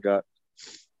ones I got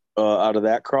out of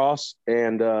that cross,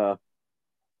 and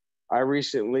I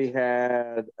recently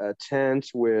had a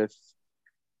tent with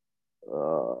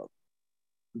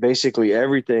basically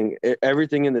everything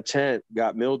in the tent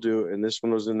got mildew, and this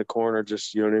one was in the corner,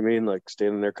 just, you know what I mean, like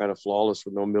standing there kind of flawless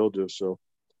with no mildew. So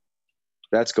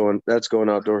that's going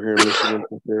outdoor here in Michigan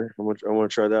this year. I want to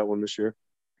try that one this year.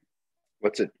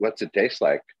 What's it taste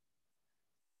like?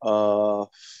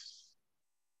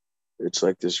 It's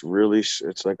like it's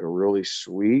like a really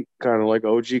sweet, kind of like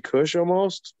OG Kush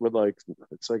almost, but like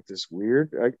it's like this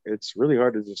weird. It's really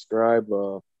hard to describe.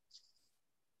 I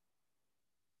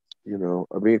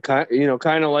mean,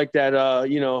 kind of like that.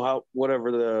 How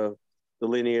whatever the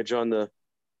lineage on the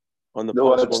No,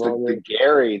 Post it's Malone,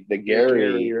 the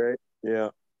Gary, right? Yeah.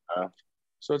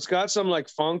 So it's got some like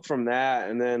funk from that,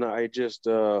 and then I just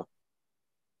I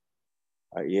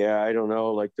don't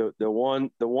know, like the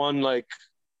one like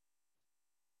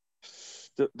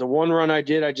the one run I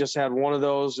did, I just had one of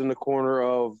those in the corner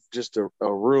of just a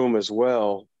room as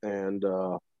well, and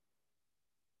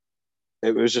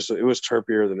it was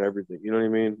terpier than everything. You know what I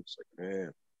mean? It's like,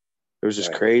 man, it was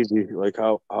just crazy, like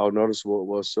how noticeable it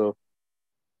was. So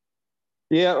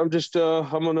yeah, I'm just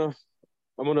I'm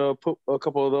gonna put a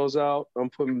couple of those out. I'm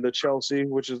putting the Chelsea,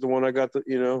 which is the one I got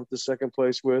the second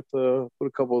place with. Put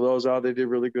a couple of those out. They did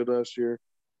really good last year.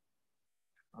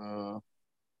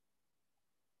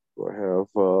 I have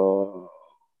so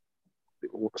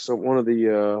one of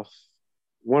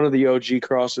the OG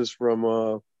crosses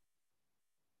from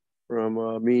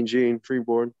Mean Gene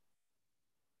Freeborn.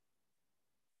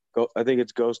 I think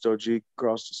it's Ghost OG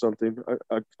cross or something.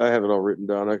 I have it all written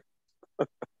down.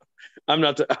 I'm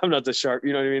not the sharp.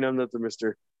 You know what I mean? I'm not the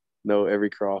Mr. Know every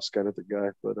cross kind of the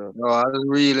guy. But no, I was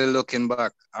really looking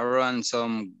back. I ran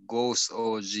some Ghost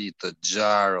OG to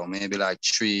Jaro, maybe like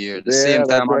 3 years. The same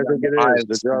time I think it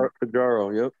is. The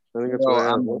Jaro. Yep. I think that's what I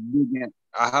have.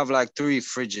 I have like 3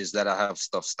 fridges that I have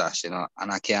stuff stashed, and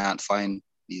I can't find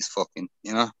these fucking,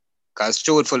 because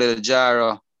truthfully, the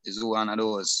Jaro is one of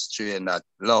those strain that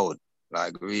loud,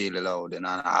 like really loud, and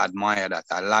I admire that.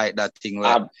 I like that thing.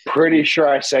 I'm pretty sure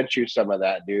I sent you some of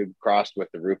that, dude, crossed with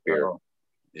the root beer.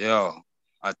 Yo,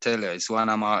 I tell you, it's one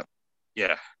of my,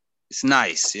 it's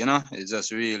nice, it's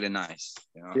just really nice.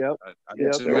 Yep.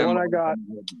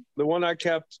 The one I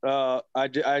kept, I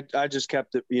just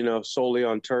kept it, solely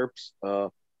on terps.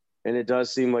 And it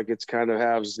does seem like it's kind of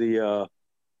has the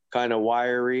kind of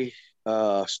wiry,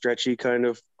 stretchy kind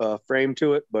of frame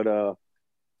to it. But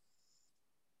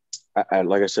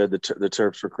like I said, the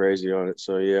terps were crazy on it.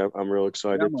 So yeah, I'm real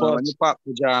excited. Yeah, man, plus, when you pop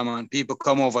the jar, man, people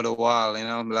come over the wall,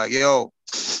 like, yo,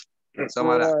 some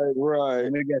of that. Right.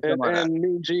 And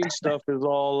Mean Gene stuff is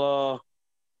all,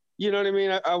 you know what I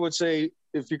mean? I would say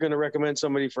if you're going to recommend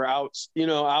somebody for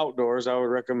outdoors, I would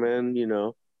recommend,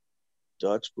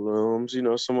 Dutch Blooms,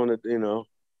 someone that,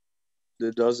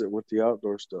 that does it with the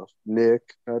outdoor stuff.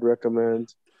 Nick, I'd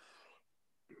recommend.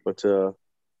 But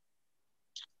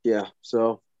yeah,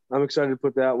 so I'm excited to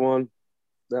put that one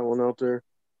out there.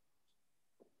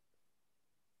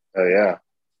 Oh yeah.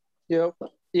 Yep.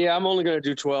 Yeah, I'm only gonna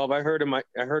do 12. I heard in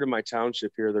my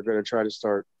township here they're gonna try to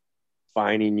start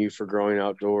fining you for growing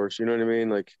outdoors. You know what I mean?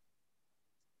 Like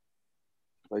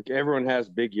everyone has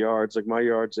big yards. Like my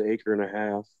yard's 1.5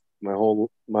 acres, my whole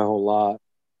lot.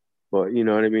 But you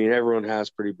know what I mean? Everyone has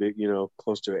pretty big,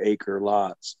 close to 1 acre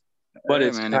lots. But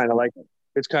it's kind of like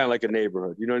a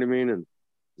neighborhood. You know what I mean? And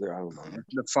I don't know.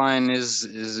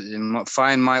 The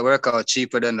fine might work out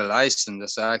cheaper than the license.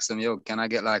 Just ask them, yo, can I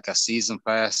get like a season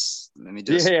pass? Let me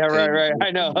just right.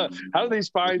 I know. How do these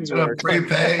fines work? I'm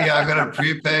gonna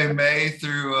prepay May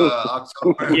through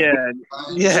October. Yeah.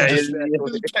 Just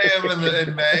pay them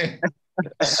in May.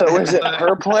 So is it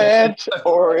per plant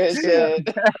or is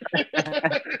it?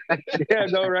 Yeah,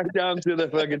 go right down to the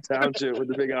fucking township with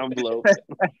the big envelope.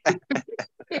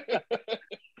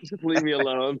 Just leave me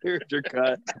alone. Here's your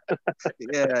cut.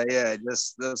 Yeah.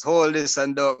 Just hold this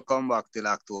and don't come back till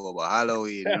October,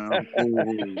 Halloween.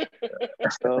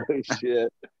 Oh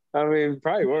shit! I mean,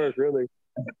 probably work really.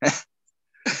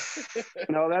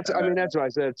 No, that's what I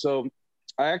said. So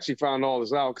I actually found all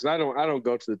this out because I don't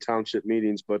go to the township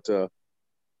meetings, but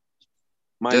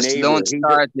my neighbor.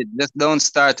 Just don't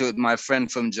start with my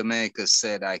friend from Jamaica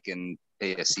said I can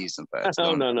pay a season pass.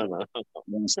 No.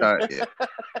 Don't start yet.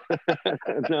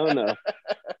 No.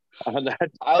 I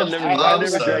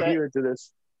never drag you into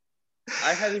this.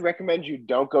 I highly recommend you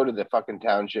don't go to the fucking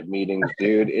township meetings,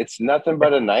 dude. It's nothing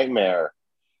but a nightmare.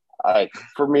 Like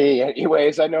for me,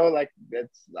 anyways. I know like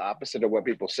that's the opposite of what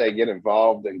people say. Get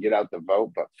involved and get out the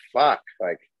vote, but fuck,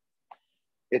 like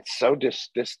it's so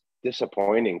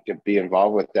disappointing to be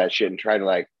involved with that shit and try to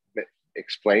like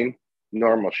explain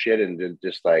normal shit and to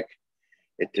just like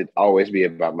it to always be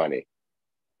about money,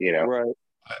 you know? Right.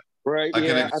 Right. I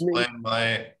can Yeah. I mean,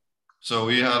 explain so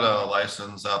we had a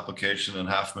license application in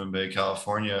Half Moon Bay,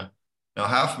 California. Now,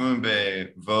 Half Moon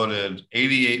Bay voted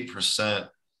 88%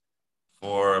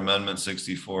 for Amendment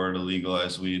 64 to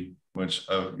legalize weed, which,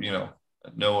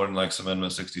 no one likes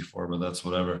Amendment 64, but that's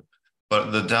whatever.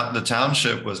 But the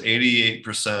township was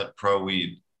 88% pro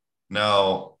weed.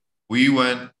 Now, we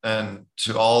went and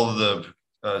to all of the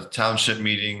township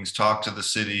meetings, talked to the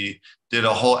city, did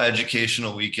a whole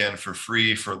educational weekend for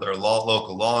free for their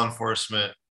local law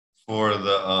enforcement, for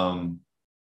the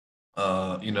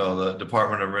the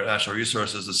Department of Natural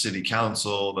Resources, the city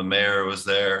council, the mayor was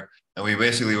there. And we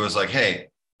basically was like, hey,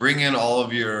 bring in all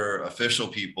of your official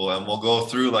people and we'll go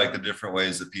through like the different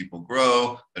ways that people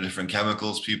grow, the different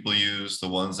chemicals people use, the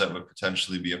ones that would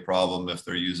potentially be a problem if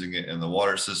they're using it in the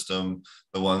water system,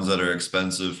 the ones that are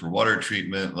expensive for water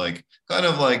treatment, like kind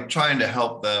of like trying to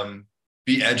help them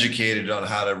be educated on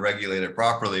how to regulate it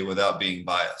properly without being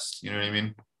biased. You know what I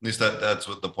mean? At least that's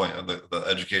what the point of the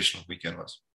educational weekend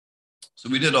was. So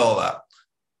we did all that.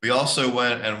 We also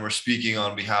went and were speaking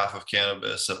on behalf of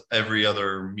cannabis at every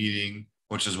other meeting,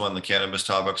 which is when the cannabis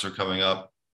topics are coming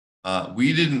up.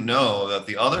 We didn't know that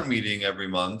the other meeting every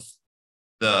month,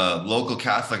 the local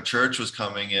Catholic church was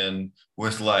coming in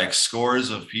with like scores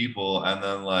of people and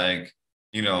then like,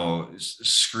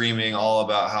 screaming all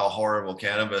about how horrible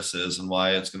cannabis is and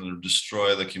why it's going to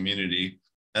destroy the community.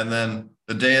 And then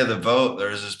the day of the vote,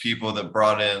 there's these people that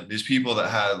brought in these people that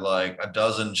had like a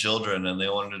dozen children and they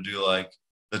wanted to do like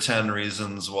the 10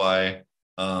 reasons why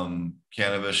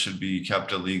cannabis should be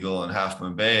kept illegal in Half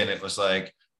Moon Bay. And it was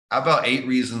like, how about 8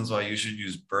 reasons why you should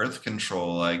use birth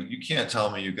control? Like, you can't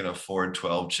tell me you can afford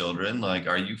 12 children. Like,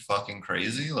 are you fucking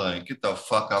crazy? Like, get the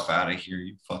fuck up out of here,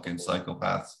 you fucking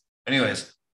psychopaths.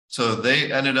 Anyways, so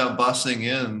they ended up busing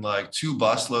in like 2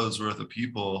 busloads worth of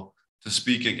people to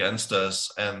speak against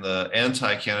us. And the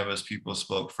anti-cannabis people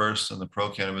spoke first and the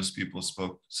pro-cannabis people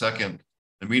spoke second.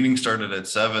 The meeting started at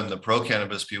 7. The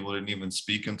pro-cannabis people didn't even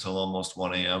speak until almost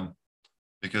 1 a.m.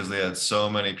 because they had so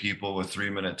many people with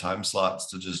 3-minute time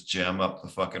slots to just jam up the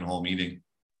fucking whole meeting.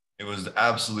 It was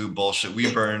absolute bullshit.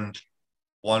 We burned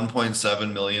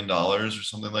 $1.7 million or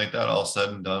something like that, all said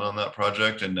and done on that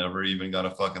project, and never even got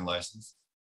a fucking license.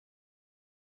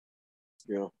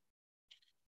 Yeah.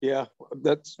 Yeah. I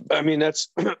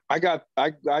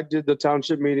did the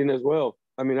township meeting as well.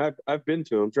 I mean, I've been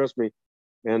to them, trust me.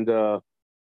 And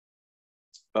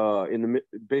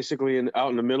basically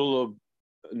out in the middle of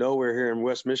nowhere here in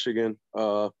West Michigan,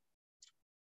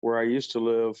 where I used to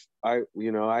live, I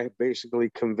basically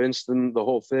convinced them the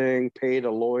whole thing, paid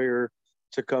a lawyer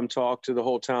to come talk to the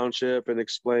whole township and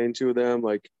explain to them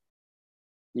like,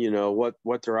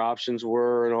 what their options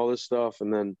were and all this stuff.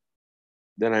 And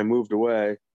then I moved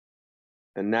away,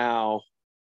 and now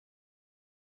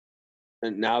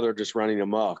they're just running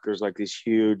amok. There's like these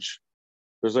huge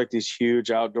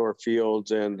outdoor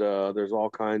fields, and there's all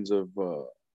kinds of I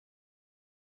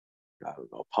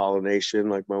don't know, pollination.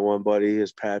 Like my one buddy,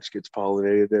 his patch gets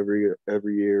pollinated every year,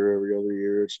 every other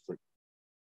year. It's like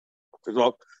there's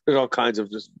all kinds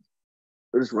of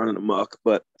they're just running amok.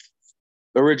 But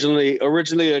originally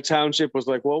the township was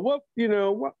like, well, what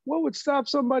would stop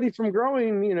somebody from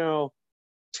growing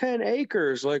 10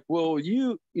 acres? Like, well,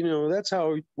 that's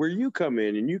where you come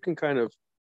in, and you can kind of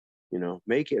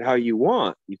make it how you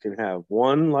want. You can have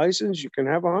 1 license, you can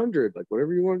have 100, like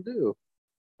whatever you want to do.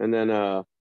 And then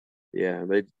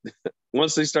they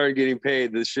once they started getting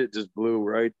paid, this shit just blew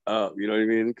right up. You know what I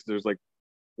mean? Because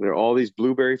there are all these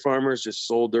blueberry farmers just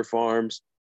sold their farms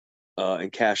and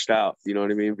cashed out. You know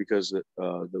what I mean? Because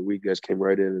the weed guys came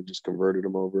right in and just converted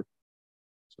them over.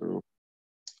 So,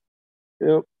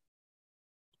 yep.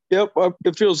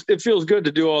 It feels good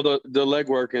to do all the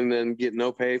legwork and then get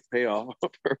no payoff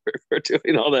for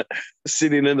doing all that,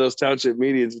 sitting in those township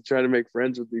meetings and trying to make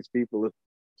friends with these people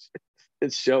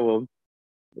and show them,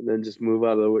 and then just move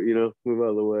out of the way. Move out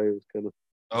of the way. It was kind of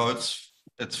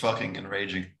It's fucking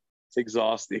enraging. It's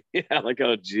exhausting. Yeah, like,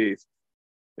 oh geez.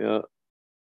 Yeah.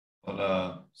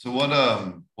 But so what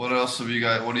else have you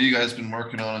guys? What have you guys been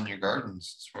working on in your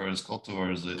gardens as far as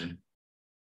cultivars lately?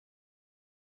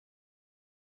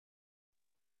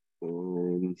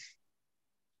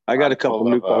 I got a couple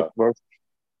new cultivars.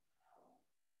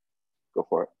 Go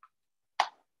for it.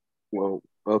 Well,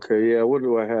 okay, yeah. What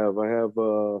do I have?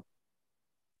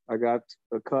 I got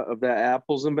a cut of that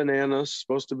apples and bananas.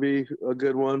 Supposed to be a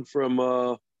good one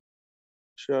from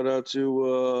shout out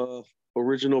to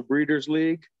Original Breeders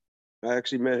League. I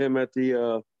actually met him at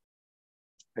the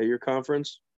at your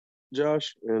conference,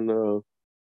 Josh, and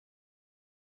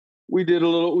we did a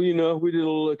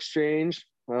little exchange.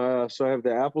 So I have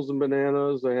the apples and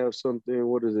bananas. I have something.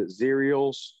 What is it?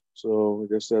 Cereals. So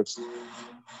I guess that's.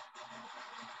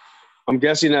 I'm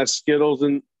guessing that's Skittles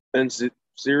and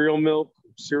cereal milk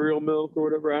or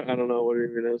whatever. I don't know what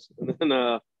it even is. And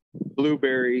then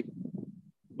blueberry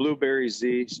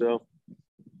Z. So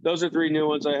those are three new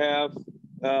ones I have.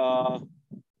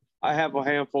 I have a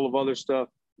handful of other stuff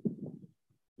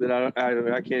that I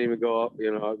can't even go up.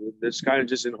 It's kind of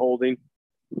just in holding.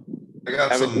 I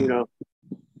got some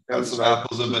Sorry.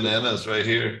 apples and bananas right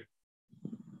here.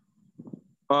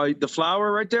 The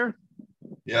flower right there.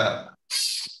 Yeah.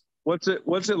 What's it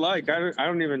like?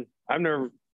 I've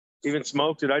never even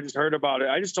smoked it. I just heard about it.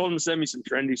 I just told him to send me some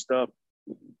trendy stuff.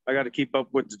 I got to keep up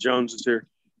with the Joneses here.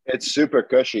 It's super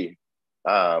cushy.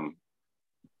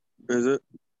 Is it?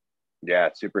 Yeah,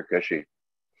 it's super cushy.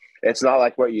 It's not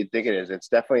like what you'd think it is. It's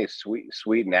definitely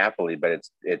sweet and appley, but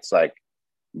it's like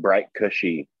bright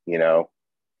cushy,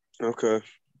 Okay.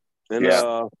 And Yeah.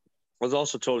 I was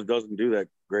also told it doesn't do that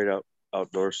great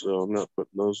outdoors, so I'm not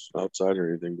putting those outside or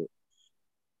anything, but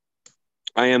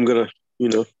I am gonna,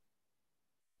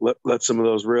 let some of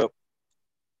those rip.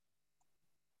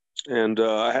 And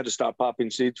I had to stop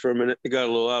popping seeds for a minute. It got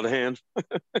a little out of hand.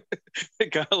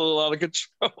 It got a little out of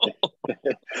control.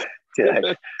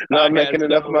 Yeah, not making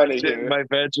enough money here in my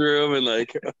bedroom, and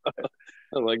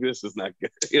I'm like, this is not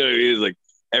good. You know what I mean? It's like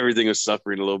everything was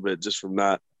suffering a little bit just from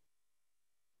not,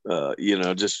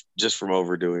 just from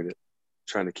overdoing it,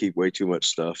 trying to keep way too much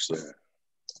stuff. So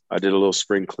I did a little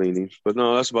spring cleaning, but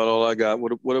no, that's about all I got.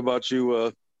 What about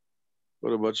you?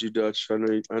 What about you, Dutch? I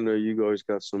know you guys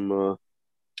got some. Cool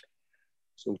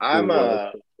I've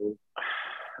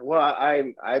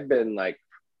been like,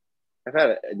 I've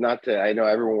had I know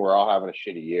everyone, we're all having a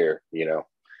shitty year,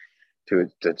 to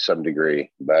some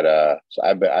degree, but so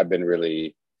I've been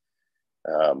really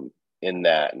in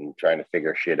that and trying to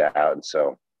figure shit out, and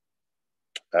so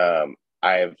the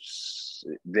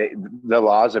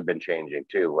laws have been changing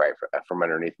too, right, from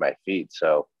underneath my feet.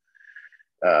 So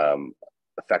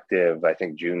effective, I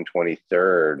think June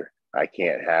 23rd, I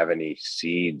can't have any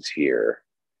seeds here.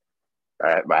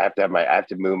 I have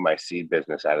to move my seed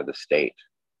business out of the state.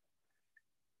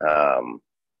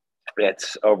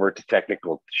 It's over to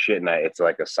technical shit, and it's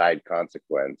like a side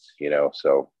consequence,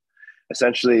 So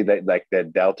essentially, like the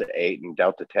Delta 8 and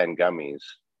Delta 10 gummies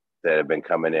that have been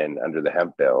coming in under the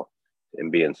hemp bill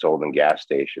and being sold in gas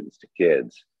stations to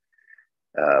kids,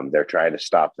 they're trying to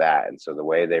stop that. And so the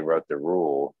way they wrote the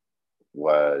rule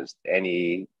was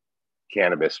any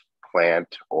cannabis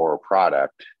plant or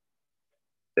product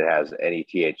that has any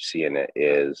THC in it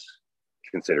is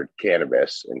considered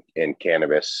cannabis, and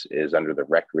cannabis is under the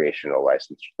recreational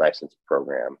license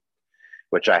program,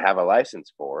 which I have a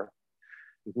license for,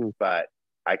 but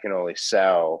I can only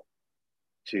sell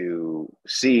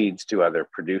seeds to other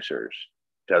producers,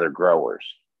 to other growers,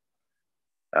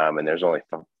 and there's only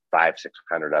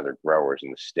 500-600 other growers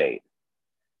in the state,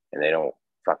 and they don't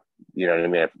fuck, you know what I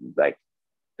mean? Like,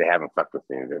 they haven't fucked with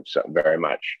me very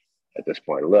much at this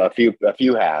point. A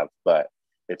few have, but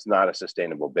it's not a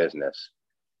sustainable business.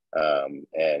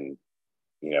 And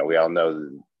we all know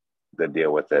the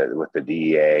deal with the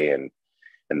DEA and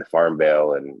the Farm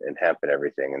Bill and hemp and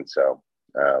everything, and so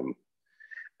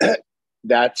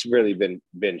that's really been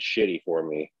shitty for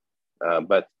me.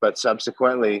 But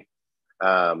subsequently,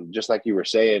 just like you were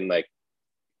saying, like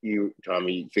you,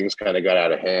 Tommy, things kind of got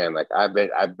out of hand. Like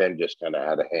I've been just kind of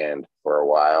out of hand for a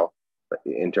while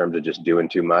in terms of just doing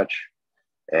too much,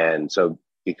 and so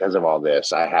because of all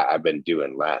this, I've been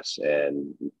doing less,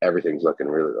 and everything's looking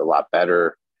really a lot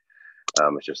better.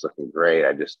 It's just looking great.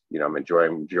 I just, I'm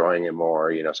enjoying it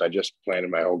more, So I just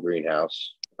planted my whole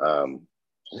greenhouse.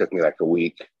 Took me like a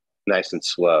week, nice and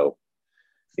slow,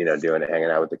 doing it,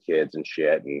 hanging out with the kids and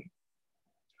shit,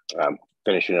 and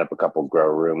finishing up a couple grow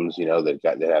rooms,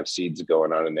 that have seeds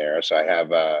going on in there. So I have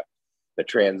the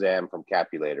Trans Am from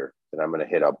Capulator that I'm going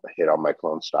to hit all my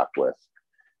clone stock with.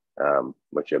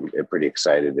 Which I'm pretty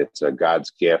excited. It's a God's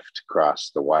gift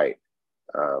across the white.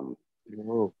 And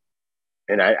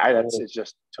it's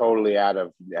just totally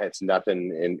it's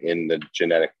nothing in the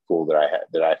genetic pool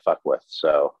that I fuck with.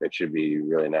 So it should be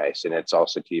really nice. And it's all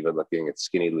sativa looking, it's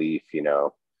skinny leaf,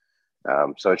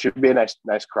 so it should be a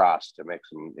nice cross to make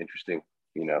some interesting,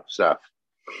 stuff.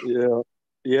 Yeah.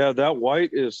 Yeah. That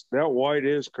white is I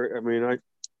mean,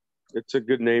 it's a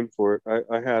good name for it.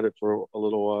 I had it for a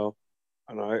little while.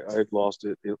 And I lost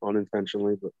it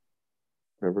unintentionally, but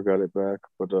never got it back.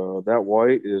 But that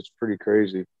white is pretty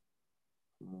crazy.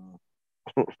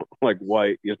 Like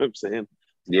white, you know what I'm saying?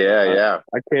 Yeah.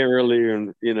 I can't really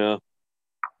even,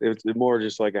 it's more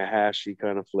just like a hashy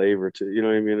kind of flavor to, you know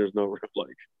what I mean? There's no real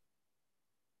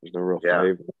There's no real Yeah.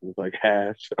 flavor. It's like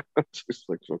hash. It's just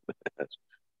like something hash.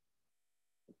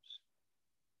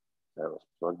 That was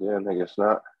plugged in. I guess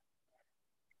not.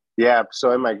 Yeah.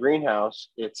 So in my greenhouse,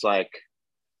 it's like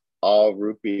all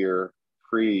root beer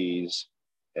freeze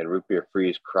and root beer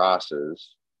freeze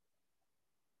crosses.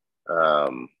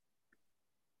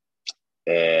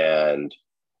 And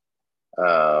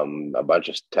a bunch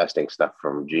of testing stuff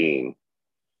from Gene.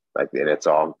 Like, and it's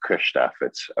all Kush stuff.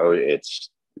 It's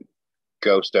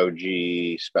Ghost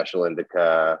OG, Special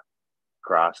Indica,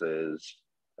 crosses,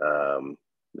 some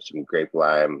grape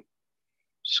lime,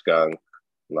 skunk,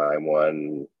 lime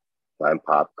one, lime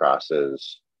pop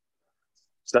crosses,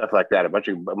 stuff like that.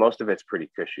 Most of it's pretty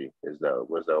cushy was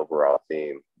the overall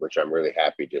theme, which I'm really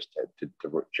happy just to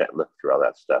look through all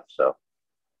that stuff. So,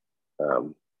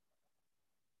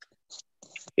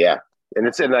 yeah, and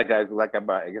it's in I guess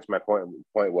my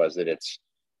point was that it's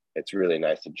really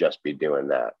nice to just be doing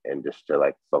that and just to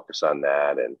like focus on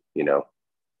that and do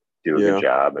a good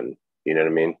job, and you know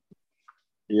what I mean.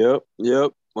 Yep.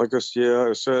 Like I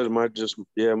said, my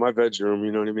veg room.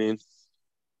 You know what I mean. It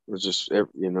was just a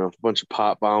bunch of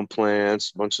pot bound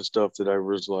plants, a bunch of stuff that I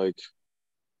was like,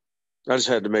 I just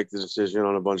had to make the decision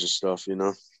on a bunch of stuff.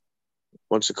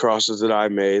 Bunch of crosses that I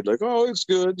made, like, oh, it's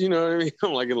good, you know what I mean?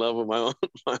 I'm like in love with my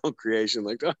own creation.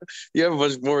 Like, oh, you have a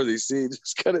bunch more of these seeds,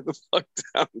 just cut it the fuck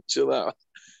down and chill out.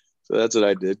 So that's what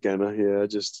I did, kind of. Yeah,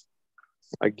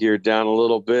 I geared down a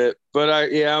little bit, but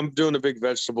I'm doing a big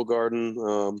vegetable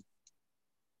garden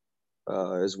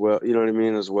as well. You know what I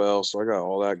mean, as well. So I got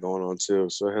all that going on too.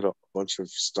 So I had a bunch of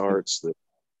starts that.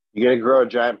 You gonna grow a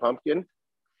giant pumpkin?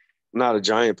 Not a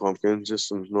giant pumpkin, just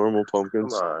some normal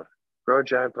pumpkins. Come on, grow a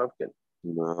giant pumpkin.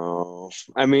 No,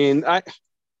 I mean I've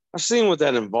seen what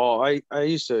that involved. I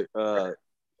used to I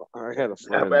had a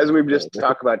friend. As we just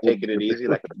talk about taking it easy,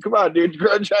 like, come on, dude,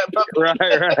 grow a giant pumpkin.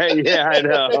 Right. Yeah, I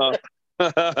know.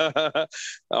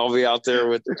 I'll be out there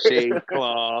with the shade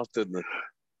cloth and the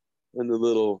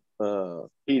little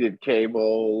heated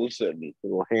cables and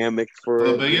little hammock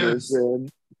for the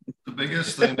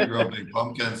biggest thing to grow big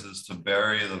pumpkins is to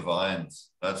bury the vines.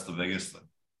 That's the biggest thing.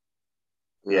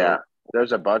 Yeah.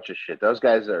 There's a bunch of shit. Those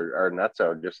guys are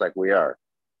nutso, just like we are.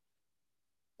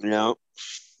 Yeah.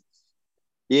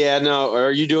 Yeah, no.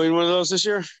 Are you doing one of those this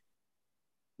year?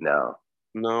 No,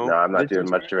 No, I'm not doing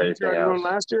much of anything else. One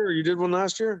last year, or you did one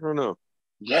last year, or no?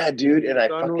 Yeah, dude, and I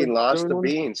fucking lost the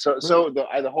beans. So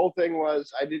the whole thing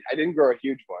was I didn't grow a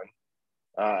huge one.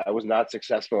 I was not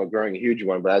successful at growing a huge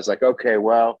one, but I was like, okay,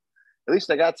 well, at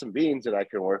least I got some beans that I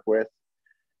can work with,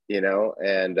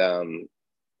 and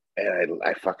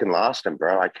I fucking lost them,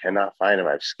 bro. I cannot find them.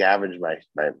 I've scavenged my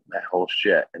whole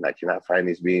shit, and I cannot find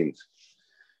these beans.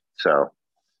 So,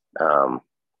 I'm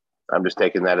just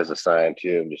taking that as a sign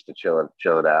too, just to chill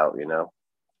it out.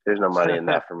 There's no money in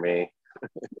that for me.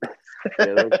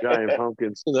 Yeah, those giant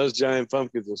pumpkins. Those giant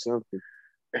pumpkins or something.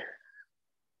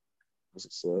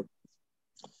 What's up?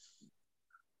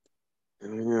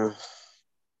 Yeah.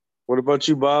 What about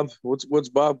you, Bob? What's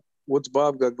Bob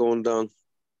got going down?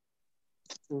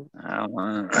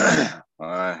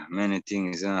 Many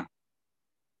things.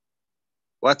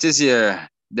 What is your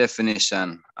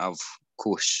definition of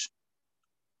Kush?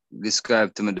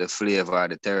 Describe to me the flavor,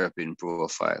 the terpene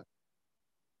profile.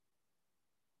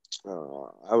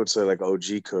 I would say like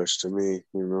OG Kush to me.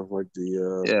 Like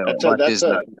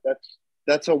the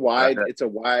that's a wide. It's a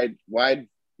wide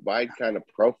kind of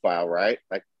profile, right?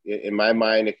 Like in my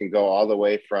mind, it can go all the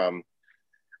way from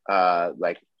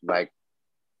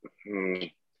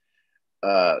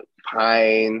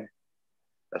pine,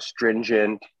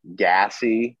 astringent,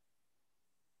 gassy,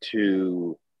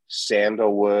 to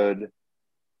sandalwood,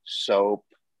 soap,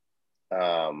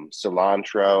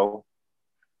 cilantro,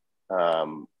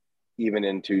 even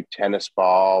into tennis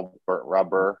ball, burnt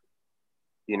rubber.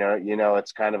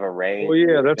 It's kind of a range. Well,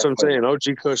 yeah, that's what I'm saying.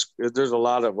 OG Kush, there's a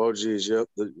lot of OGs. Yep,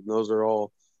 those are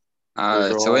all.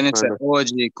 So when it's an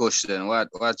OG Kush, then what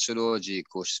should OG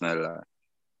Kush smell like?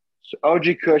 So OG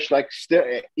Kush, like still,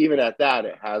 even at that,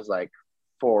 it has like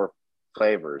 4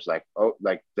 flavors, like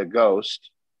the Ghost,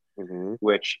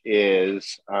 which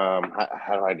is how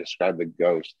do I describe the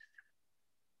Ghost?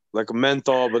 Like a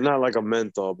menthol, but not like a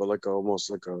menthol, but like almost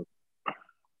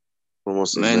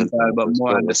menthol, but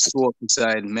more on the soap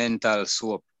side, menthol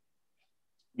soap.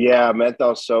 Yeah,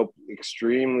 menthol soap,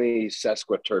 extremely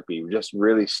sesquiterpene, just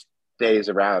really stays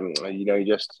around. You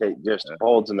just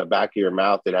holds in the back of your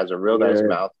mouth. It has a real nice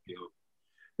mouthfeel.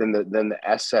 Then the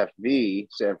SFV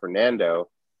San Fernando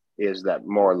is that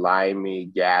more limey,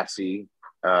 gassy.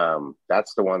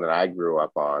 That's the one that I grew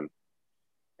up on,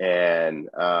 and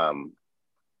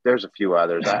There's a few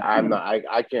others. I'm not.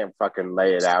 I can't fucking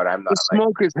lay it out. I'm not The like.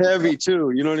 smoke is heavy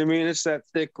too. You know what I mean? It's that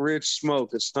thick, rich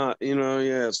smoke. It's not,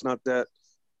 yeah, it's not that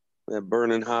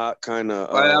burning hot kind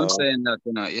of. Well, I'm saying that,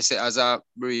 you see, as a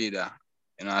breeder,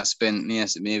 I spent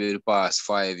maybe the past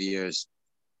 5 years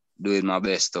doing my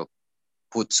best to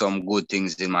put some good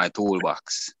things in my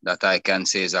toolbox that I can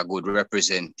say is a good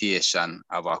representation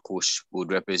of a Kush,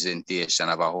 good representation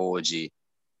of a OG.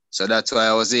 So that's why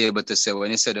I was able to say,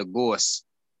 when you said the ghost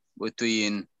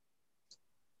between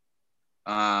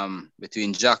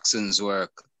Jackson's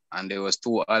work and there was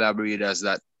two other breeders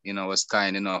that, was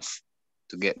kind enough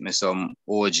to get me some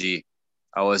OG,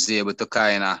 I was able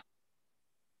to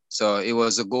so it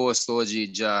was a ghost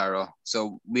OG Jaro.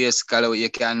 So basically you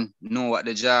can know what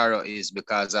the Jaro is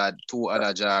because I had two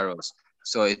other Jaros.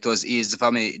 So it was easy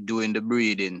for me doing the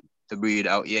breeding to breed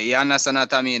out. Yeah, you understand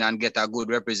what I mean? And get a good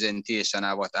representation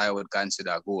of what I would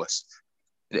consider ghost.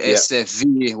 The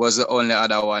SFV was the only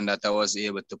other one that I was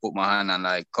able to put my hand on,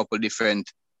 like a couple different,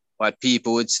 what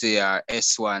people would say are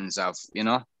S1s of,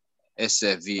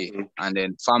 SFV. Mm-hmm. And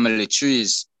then family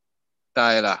trees.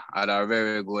 Tyler had a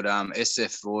very good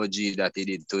SFOG that he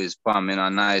did to his palm,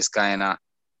 nice kind of,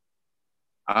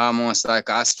 almost like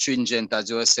astringent as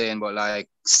you were saying, but like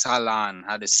salon,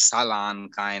 had a salon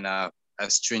kind of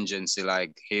astringency,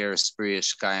 like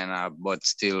hairsprayish kind of, but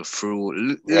still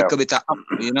fruit, little bit of,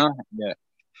 yeah.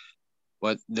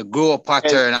 But the grow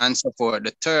pattern and so forth,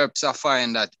 the terps, I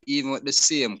find that even with the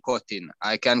same cutting,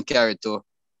 I can carry to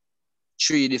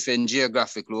 3 different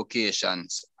geographic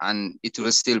locations and it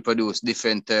will still produce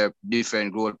different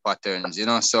growth patterns,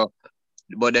 so,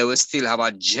 but they will still have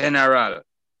a general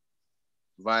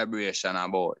vibration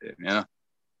about it,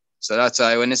 So that's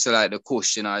why when it's like the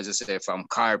Kush, I just say from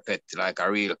carpet, like a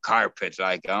real carpet,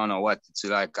 like I don't know what it's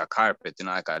like a carpet,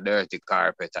 like a dirty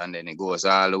carpet, and then it goes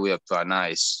all the way up to a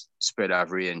nice spread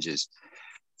of ranges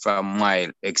from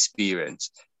my experience.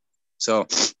 So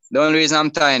the only reason I'm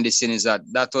tying this in is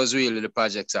that was really the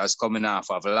projects I was coming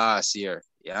off of last year.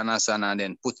 You understand? And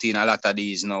then putting a lot of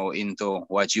these now into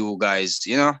what you guys,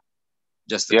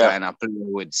 just to kind of play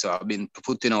with. So I've been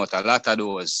putting out a lot of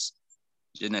those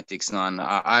genetics now. And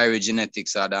Irish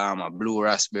genetics are the blue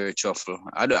raspberry truffle.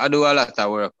 I do a lot of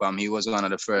work for him. He was one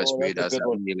of the first breeders that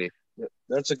really.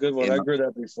 That's a good one. I heard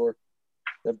that before.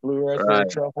 That blue raspberry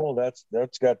truffle. That's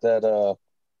got that.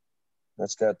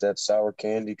 That's got that sour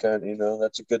candy kind.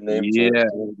 That's a good name. For it.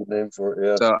 A good name for it.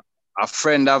 Yeah. So a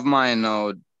friend of mine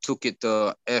now took it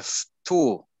to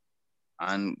F2,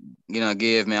 and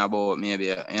gave me about maybe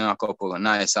a couple of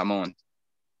nice amount.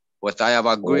 But I have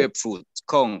a grapefruit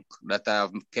skunk that I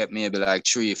have kept maybe like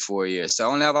 3-4 years. So I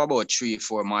only have about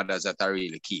 3-4 mothers that I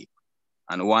really keep,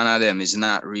 and one of them is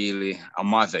not really a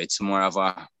mother. It's more of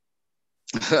a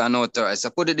an author. So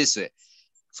put it this way.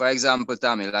 For example,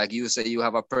 Tommy, like you say, you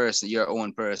have your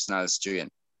own personal strain.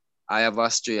 I have a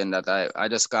strain that I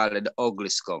just call it the ugly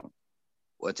skunk,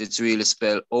 but it's really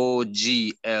spelled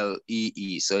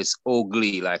OGLEE. So it's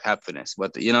ugly, like happiness.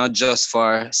 But, just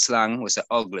for slang, we say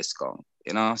ugly skunk,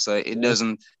 so it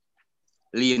doesn't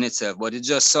lean itself, but it's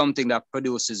just something that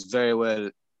produces very well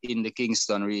in the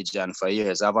Kingston region for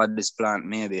years. I've had this plant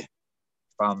maybe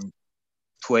from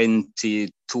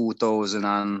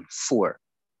 2004.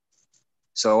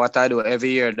 So what I do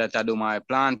every year that I do my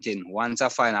planting, once I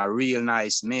find a real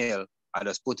nice male, I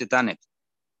just put it on it,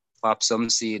 pop some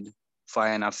seed,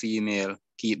 find a female,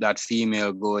 keep that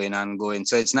female going and going.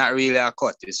 So it's not really a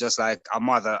cut. It's just like a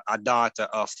mother, a daughter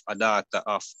of. And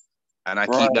I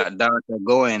keep that daughter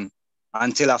going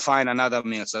until I find another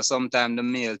male. So sometimes the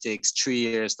male takes 3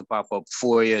 years to pop up,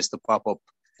 4 years to pop up,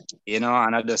 and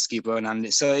I just keep running.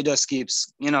 So it just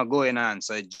keeps, going on.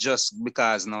 So it just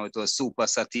because now it was super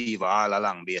sativa all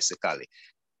along, basically.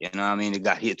 It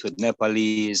got hit with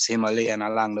Nepalese, Himalayan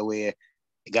along the way.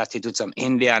 It got hit with some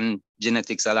Indian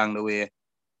genetics along the way.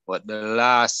 But the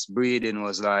last breeding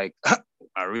was like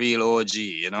a real OG,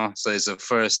 So it's the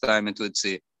first time it would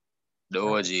see the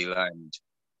OG lineage.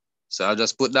 So I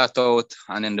just put that out,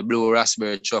 and then the blue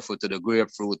raspberry truffle to the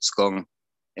grapefruit skunk.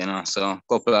 So a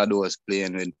couple of those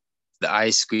playing with the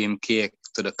ice cream cake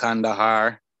to the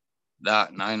Kandahar.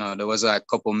 That, there was like a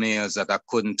couple meals that I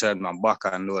couldn't turn my back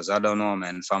on those. I don't know,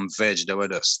 man. From veg, they were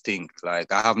just stink.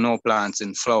 Like, I have no plants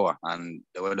in flower, and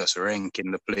they were just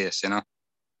ranking the place,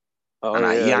 Oh,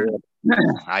 and yeah,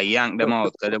 I yanked them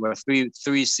out because there were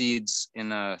three seeds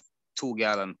in a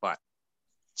 2-gallon pot.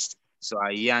 So I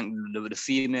yanked the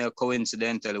female,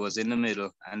 coincidentally was in the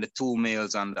middle, and the 2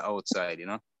 males on the outside,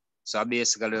 So I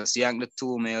basically just yanked the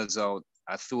 2 males out.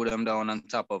 I threw them down on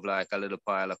top of like a little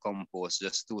pile of compost,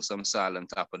 just threw some soil on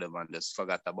top of them and just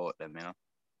forgot about them,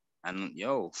 And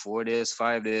yo, 4 days,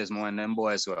 5 days more, and them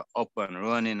boys were up and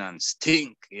running and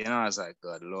stink. You know, I was like,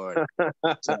 God Lord.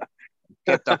 So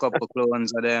kept a couple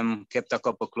clones of them,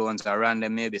 I ran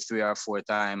them maybe 3 or 4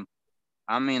 times.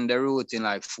 I'm in the route in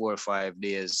like 4 or 5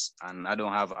 days, and I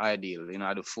don't have ideal. You know,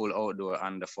 I do full outdoor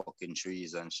under fucking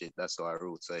trees and shit. That's our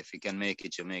route. So if you can make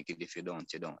it, you make it. If you don't,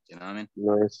 you don't. You know what I mean?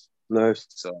 Nice.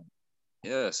 So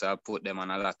yeah, so I put them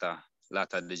on a lot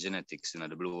of the genetics, you know,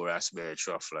 the blue raspberry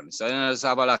truffle. And so you know, just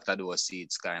have a lot of those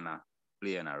seeds kind of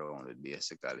playing around with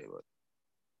basically. But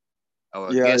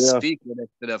our guest speaker that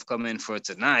could have come in for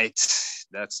tonight,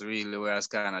 that's really where I was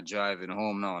kind of driving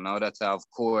home now. Now that I've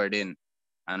cored in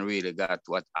and really got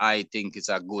what I think is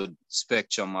a good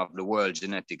spectrum of the world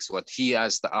genetics, what he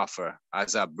has to offer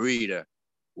as a breeder,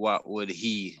 what would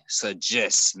he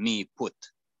suggest me put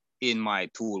in my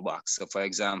toolbox? So for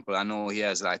example, I know he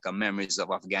has like a Memories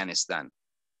of Afghanistan,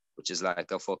 which is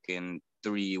like a fucking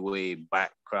 3-way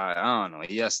back cry. I don't know,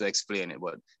 he has to explain it,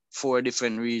 but 4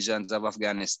 different regions of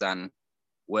Afghanistan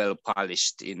well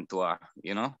polished into a,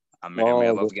 you know, a Memory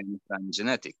of Afghanistan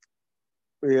genetic.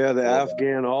 Yeah, the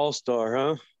Afghan all-star,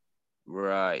 huh?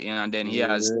 Right, you know, and then he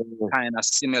has kind of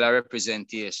similar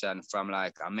representation from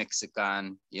like a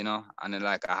Mexican, you know, and then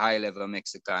like a high-level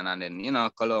Mexican, and then, you know,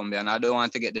 Colombian. I don't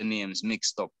want to get the names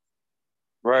mixed up.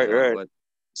 Right, you know, right. But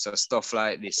so stuff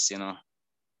like this, you know,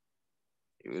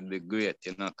 it would be great,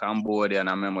 you know. Cambodia, and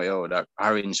I remember, yo, that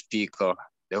orange pico,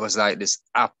 there was like this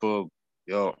apple,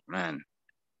 yo, man.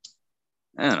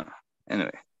 You know, anyway.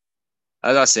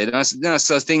 As I said, you know,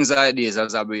 so things like this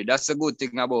as a breed, that's the good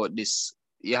thing about this.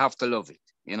 You have to love it.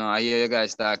 You know, I hear you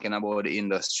guys talking about the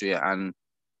industry, and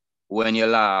when you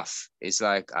laugh, it's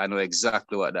like, I know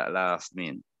exactly what that laugh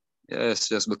means. Yeah, it's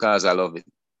just because I love it.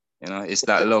 You know, it's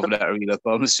that love that really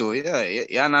comes through. Yeah,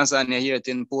 you understand, you hear it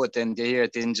in Potent, you hear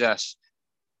it in Josh.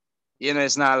 You know,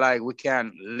 it's not like we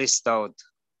can't list out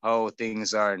how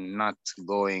things are not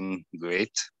going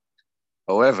great.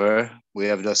 However, we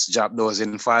have just dropped those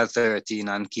in file 13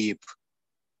 and keep,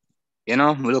 you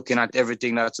know, looking at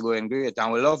everything that's going great,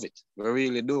 and we love it. We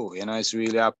really do. You know, it's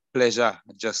really a pleasure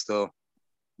just to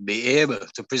be able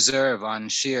to preserve and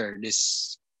share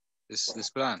this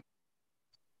plant.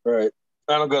 Right.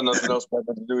 I don't got nothing else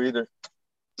better to do either.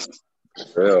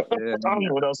 Yeah. I don't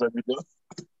know what else I'd be doing.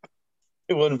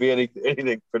 It wouldn't be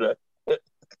anything for that.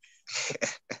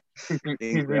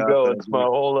 Keep me going. It's my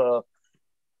whole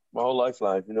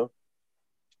lifeline, you know.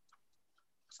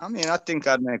 I mean, I think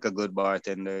I'd make a good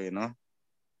bartender, you know.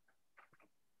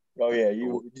 Oh yeah,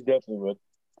 you definitely would.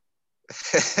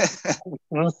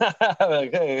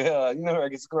 Like, hey, you know I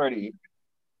get squirty.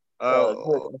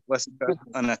 What's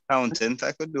an accountant?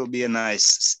 I could be a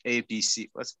nice APC.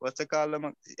 What's it called?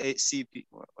 CP,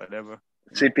 whatever.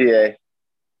 CPA.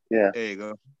 Yeah. There you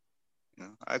go. You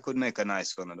know, I could make a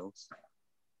nice one of those.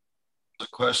 A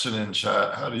question in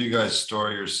chat: how do you guys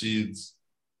store your seeds?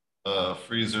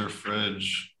 Freezer,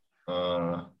 fridge.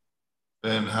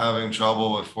 Been having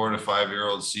trouble with 4 to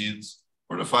 5-year-old seeds.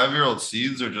 4 to 5-year-old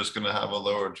seeds are just going to have a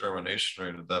lower germination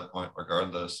rate at that point,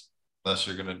 regardless, unless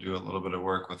you're going to do a little bit of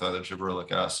work with either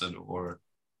gibberellic acid or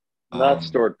not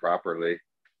stored properly.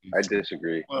 I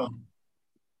disagree. Well,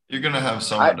 you're going to have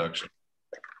some reduction.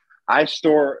 I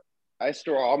store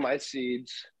all my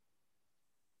seeds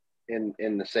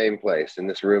in the same place, in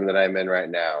this room that I'm in right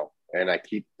now, and I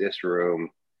keep this room.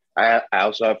 I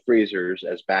also have freezers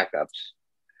as backups,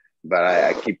 but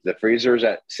I keep the freezers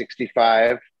at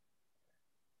 65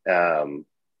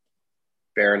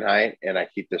 Fahrenheit, and I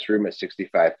keep this room at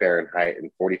 65 Fahrenheit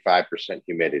and 45%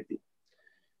 humidity.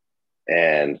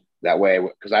 And that way,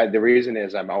 because the reason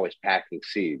is I'm always packing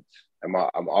seeds.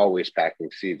 I'm always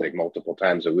packing seeds like multiple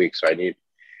times a week. So if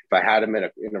I had them in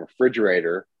a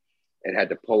refrigerator and had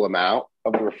to pull them out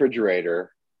of the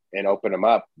refrigerator and open them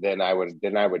up, then I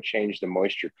would change the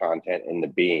moisture content in the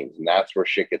beans, and that's where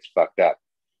shit gets fucked up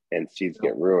and seeds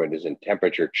get ruined, is in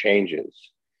temperature changes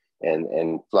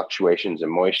and fluctuations in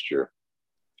moisture.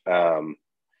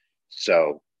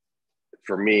 So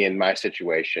for me, in my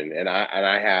situation, and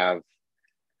I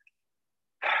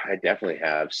definitely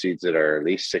have seeds that are at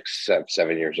least 6,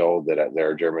 7 years old that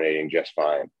are germinating just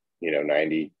fine. You know,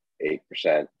 98%,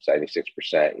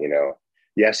 76%. You know,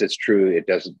 yes, it's true. It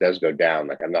does go down.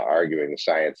 Like, I'm not arguing the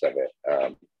science of it,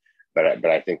 but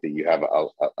I think that you have a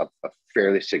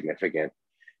fairly significant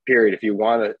period. If you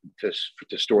want to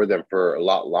store them for a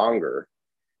lot longer,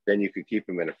 then you could keep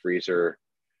them in a freezer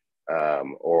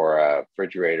or a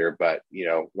refrigerator. But you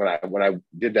know, when I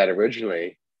did that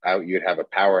originally, you'd have a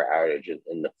power outage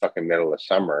in the fucking middle of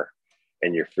summer,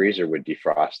 and your freezer would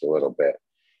defrost a little bit.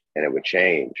 and it would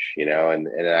change, you know. And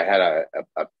I had a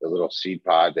little seed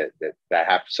pod that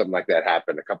happened, something like that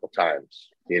happened a couple times,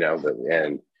 you know,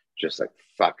 and just like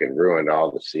fucking ruined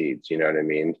all the seeds, you know what I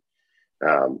mean?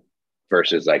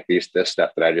 Versus like this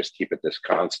stuff that I just keep at this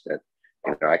constant.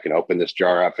 You know, I can open this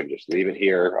jar up and just leave it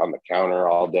here on the counter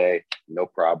all day, no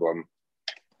problem.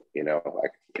 You know,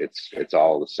 like it's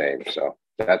all the same. So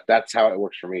that's how it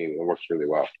works for me. It works really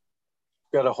well.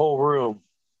 Got a whole room.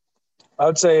 I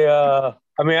would say, I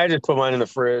mean, I just put mine in the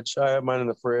fridge. I have mine in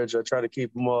the fridge. I try to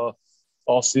keep them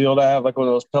all sealed. I have like one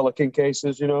of those Pelican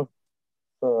cases, you know.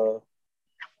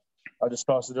 I just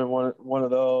toss it in one of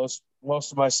those.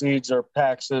 Most of my seeds are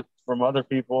packs from other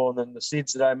people, and then the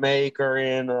seeds that I make are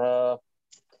in,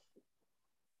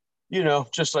 you know,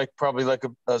 just like probably like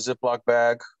a Ziploc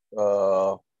bag.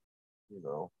 You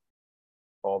know,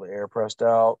 all the air pressed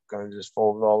out, kind of just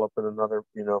fold it all up in another,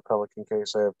 you know, Pelican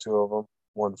case. I have two of them.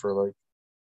 One for like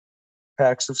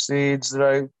packs of seeds that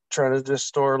I try to just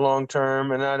store long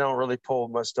term, and I don't really pull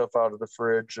my stuff out of the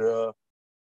fridge.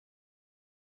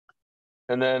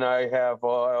 And then I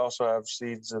also have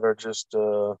seeds that are just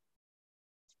you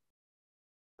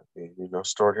know,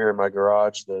 stored here in my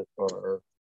garage that are,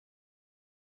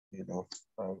 you know,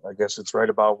 I guess it's right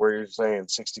about where you're saying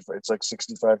 65. It's like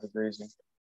 65 degrees. And,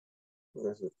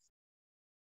 what is it?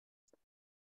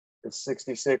 It's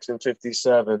 66 and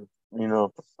 57. You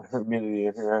know, humidity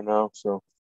in here right now, so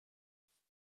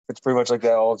it's pretty much like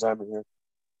that all the time in here,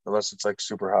 unless it's like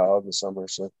super hot out in the summer.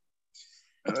 So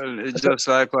It's just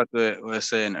like what we were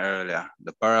saying earlier,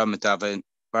 the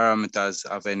parameters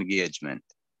of engagement,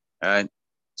 right?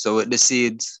 So with the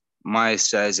seeds,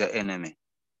 moisture is your enemy.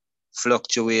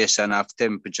 Fluctuation of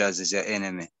temperatures is your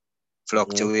enemy.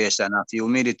 Fluctuation of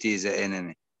humidity is your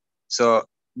enemy. So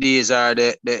these are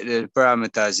the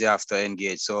parameters you have to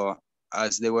engage. So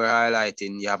as they were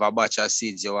highlighting, you have a batch of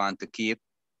seeds you want to keep.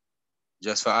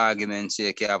 Just for argument's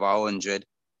sake, you have 100.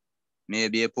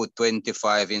 Maybe you put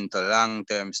 25 into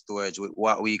long-term storage with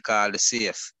what we call the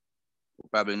safe. We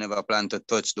probably never plan to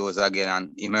touch those again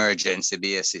on emergency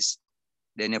basis.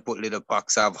 Then you put little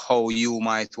packs of how you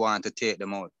might want to take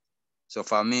them out. So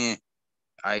for me,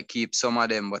 I keep some of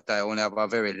them, but I only have a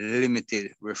very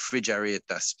limited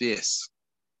refrigerator space.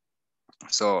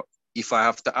 So if I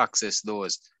have to access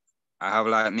those, I have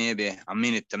like maybe a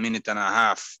minute and a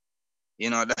half, you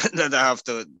know, that I have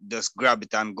to just grab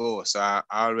it and go. So I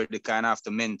already kind of have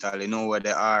to mentally know where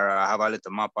they are. I have a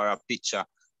little map or a picture.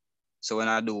 So when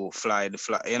I do fly,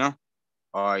 you know,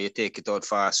 or you take it out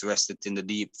fast, rest it in the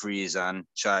deep freeze and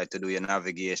try to do your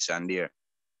navigation there.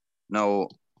 Now,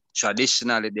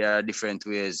 traditionally, there are different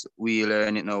ways. We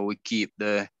learn it now. We keep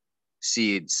the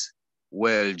seeds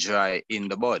well dry in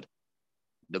the bud.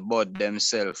 The bud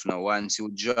themselves, now, once you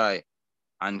dry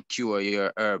and cure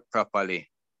your herb properly,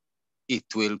 it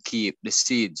will keep the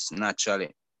seeds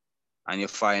naturally. And you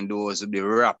find those will be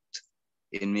wrapped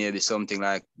in maybe something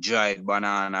like dried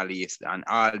banana leaf. And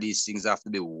all these things have to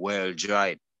be well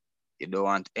dried. You don't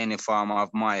want any form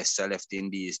of moisture left in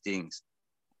these things.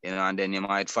 You know, and then you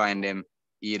might find them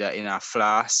either in a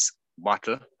flask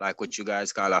bottle, like what you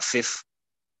guys call a fifth.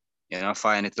 You know,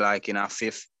 find it like in a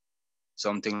fifth,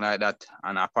 something like that.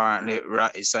 And apparently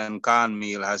rice and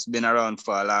cornmeal has been around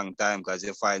for a long time because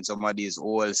you find some of these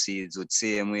old seeds with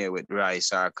same way with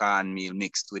rice or cornmeal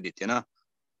mixed with it, you know,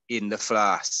 in the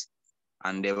flask.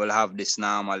 And they will have this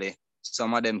normally.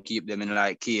 Some of them keep them in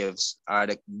like caves or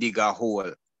they dig a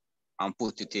hole and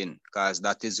put it in because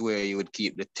that is where you would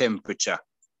keep the temperature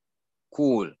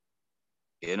cool,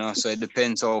 you know. So it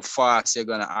depends how fast you're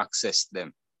going to access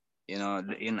them. You know,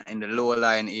 in the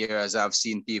low-lying areas, I've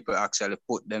seen people actually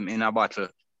put them in a bottle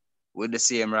with the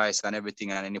same rice and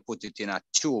everything, and then you put it in a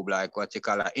tube, like what you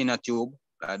call an inner tube,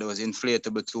 like those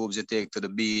inflatable tubes you take to the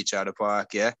beach or the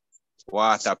park, yeah?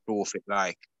 Waterproof it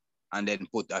like, and then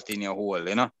put that in your hole,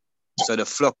 you know? So the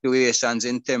fluctuations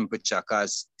in temperature,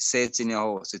 because say it's in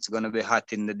your house, it's going to be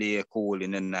hot in the day, cool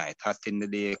in the night, hot in the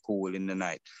day, cool in the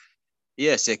night.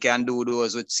 Yes, you can do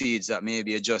those with seeds that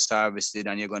maybe you just harvested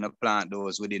and you're going to plant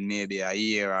those within maybe a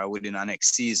year or within the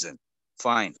next season.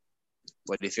 Fine.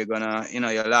 But if you're going to, you know,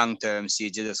 your long-term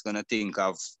seeds, you're just going to think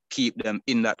of keep them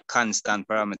in that constant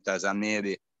parameters, and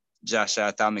maybe Josh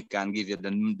or Tommy can give you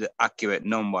the accurate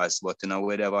numbers, but, you know,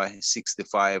 whatever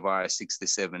 65 or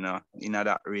 67 or in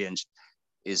that range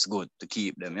is good to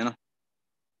keep them, you know.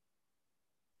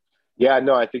 Yeah,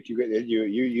 no, I think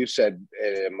you said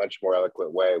in a much more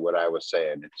eloquent way what I was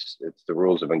saying. It's the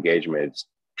rules of engagement. It's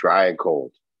dry and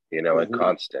cold, you know, and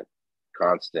constant.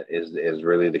 Constant is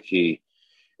really the key,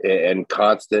 and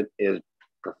constant is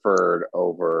preferred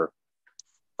over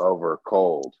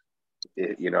cold.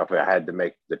 if I had to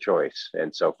make the choice.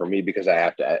 And so for me, because I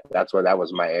have to, that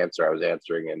was my answer. I was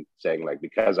answering and saying, like,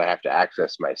 because I have to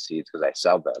access my seeds because I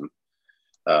sell them,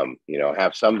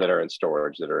 have some that are in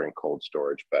storage, that are in cold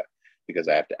storage, but because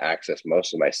I have to access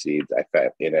most of my seeds, and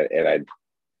I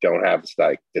don't have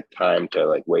like the time to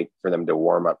like wait for them to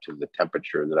warm up to the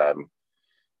temperature that I'm,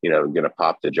 going to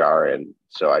pop the jar in.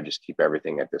 So I just keep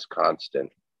everything at this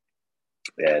constant.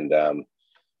 And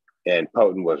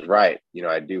Potent was right.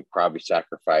 I do probably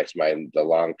sacrifice the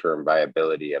long-term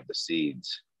viability of the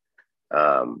seeds.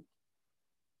 But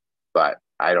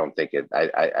I don't think it,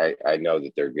 I know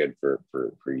that they're good for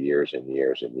years and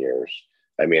years and years.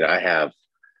 I mean, I have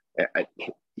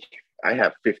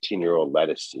 15-year-old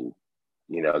lettuce seed,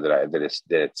 that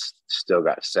it's still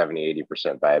got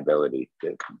 70-80% viability,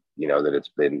 that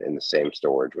it's been in the same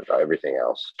storage with everything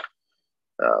else.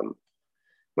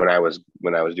 When I was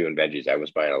doing veggies, I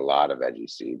was buying a lot of veggie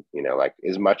seed, like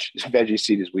as much veggie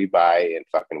seed as we buy in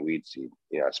fucking weed seed.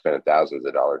 I spent thousands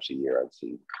of dollars a year on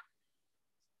seed.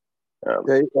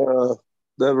 That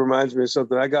reminds me of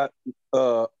something. I got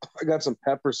some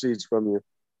pepper seeds from you.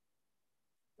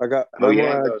 I got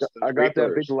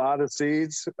that big lot of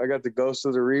seeds. I got the Ghost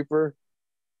of the Reaper.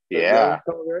 Yeah.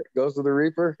 Ghost of the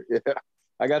Reaper. Yeah.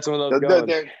 I got some of those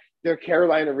going. They're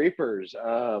Carolina Reapers.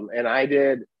 And I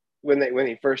did when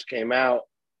he first came out,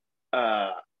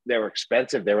 they were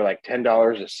expensive. They were like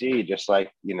 $10 a seed, just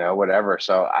like, whatever.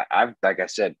 So I've, like I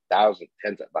said, about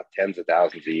tens of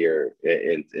thousands a year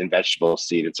in vegetable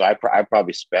seed. And so I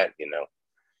probably spent,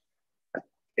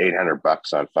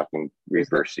 $800 on fucking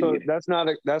Reaper seed. So that's not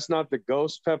the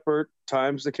Ghost Pepper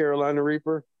times the Carolina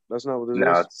Reaper. That's not what it is.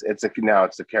 No, it's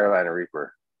the Carolina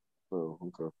Reaper. Oh,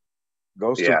 okay.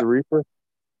 Ghost of the Reaper.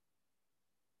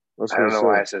 I don't know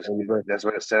why it says that's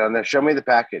what it said on there. Show me the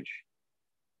package.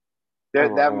 There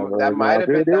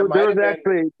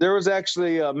was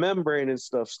actually a membrane and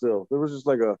stuff still. There was just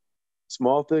like a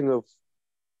small thing of.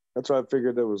 That's why I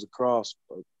figured there was a cross,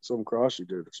 some cross you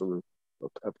did or something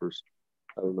of peppers.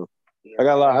 I don't know. Yeah, I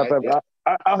got a lot of peppers.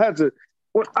 I'll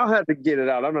have to get it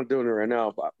out. I'm not doing it right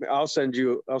now, but I'll send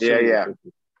you. Either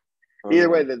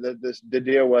way, the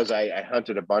deal was I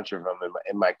hunted a bunch of them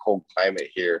in my cold climate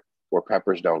here, where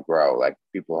peppers don't grow. Like,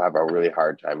 people have a really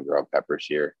hard time growing peppers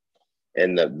here.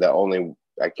 And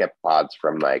I kept pods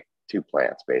from like 2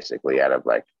 plants basically out of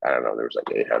like, I don't know, there was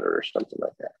like 800 or something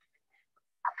like that.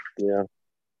 Yeah.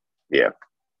 Yeah.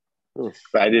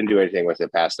 But I didn't do anything with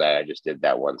it past that. I just did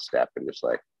that one step and just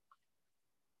like,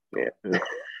 yeah.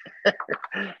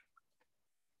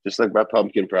 Just like my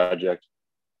pumpkin project,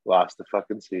 lost the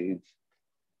fucking seeds.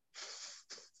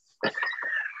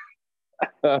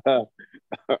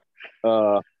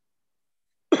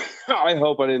 I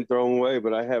hope I didn't throw them away,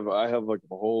 but I have like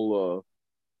a whole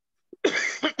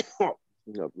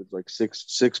it's like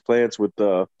six plants with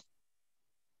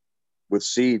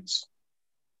seeds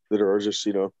that are just,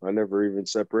 I never even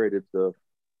separated the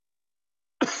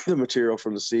material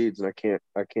from the seeds, and I can't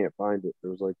find it. It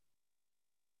was like,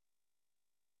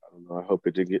 I don't know, I hope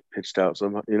it did get pitched out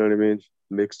somehow, you know what I mean?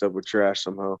 Mixed up with trash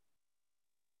somehow.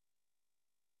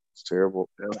 It's terrible.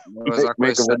 There was a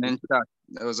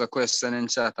question in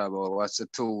chat about what's the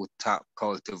 2 top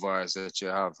cultivars that you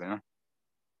have, I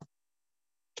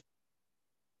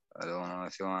don't know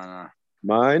if you wanna.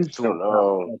 Mine? I don't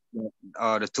know.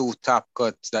 The 2 top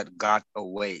cuts that got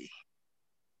away.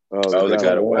 Oh, they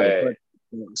got away.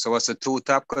 So what's the 2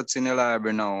 top cuts in your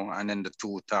library now, and then the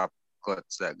 2 top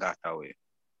cuts that got away?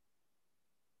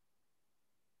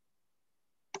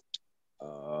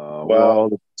 Well,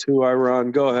 the 2 I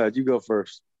run. Go ahead. You go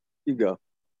first. You go.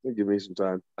 Give me some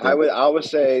time. I would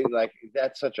say, like,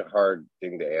 that's such a hard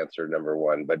thing to answer, number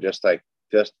one, but just a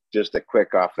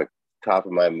quick off the top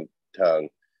of my tongue,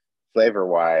 flavor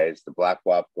wise, the Black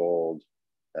Wop Gold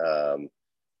and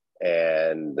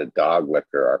the Dog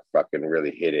Liquor are fucking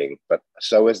really hitting, but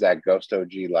so is that Ghost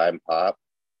OG Lime Pop,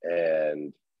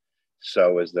 and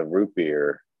so is the Root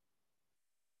Beer.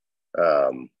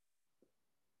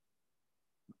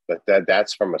 But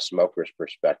that's from a smoker's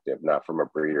perspective, not from a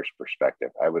breeder's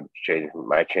perspective. I would change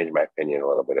my opinion a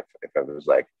little bit if it was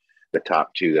like the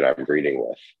top 2 that I'm breeding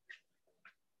with.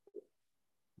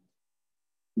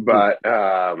 But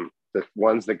the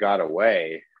ones that got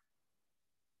away,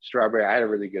 strawberry. I had a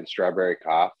really good strawberry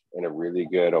cough and a really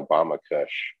good Obama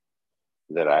Kush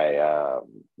that I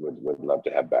would love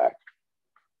to have back.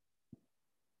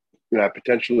 And I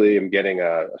potentially am getting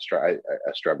a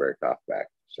strawberry cough back,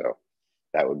 so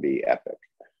that would be epic.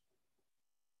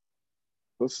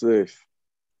 Let's see.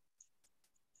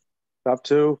 Top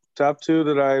two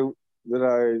that I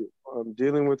I'm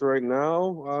dealing with right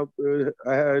now.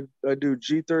 I do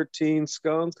G13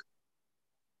 skunk.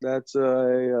 That's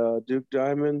a Duke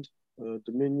Diamond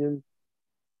Dominion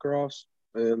cross,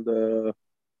 and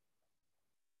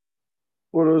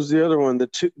what was the other one?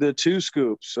 The two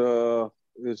scoops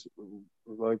is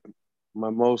like my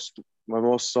most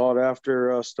sought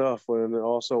after stuff, and it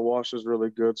also washes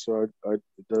really good. So I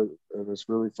it does, and it's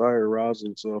really fire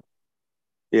rosin. So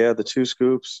yeah, the two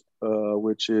scoops,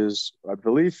 which is I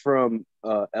believe from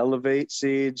Elevate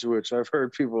Seeds, which I've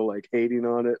heard people like hating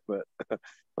on it, but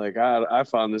like I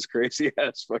found this crazy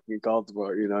ass fucking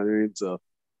cultivar. You know what I mean? So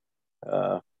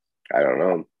I don't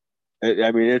know.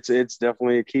 I mean, it's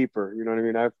definitely a keeper. You know what I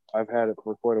mean? I've had it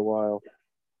for quite a while,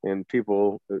 and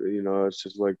people, it's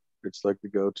just like it's like the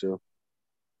go-to.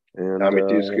 And Tommy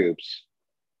Two Scoops.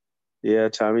 yeah,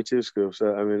 Tommy Two Scoops.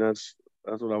 I mean, that's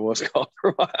what I was called for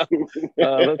a while.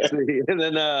 Let's see, and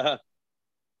then the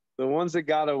ones that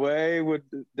got away would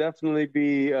definitely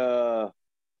be. I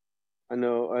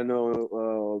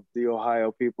know. The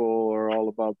Ohio people are all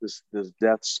about this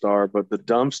Death Star, but the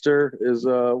dumpster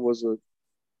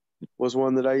was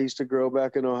one that I used to grow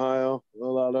back in Ohio a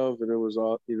lot of, and it was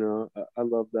all I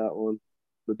love that one,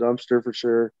 the dumpster for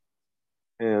sure.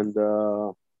 And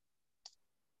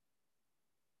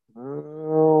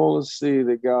let's see,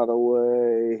 they got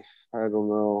away. I don't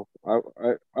know.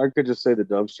 I could just say the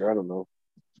dumpster. I don't know.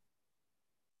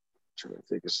 I'm trying to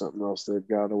think of something else that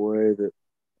got away that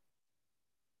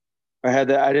I had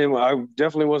that I didn't. I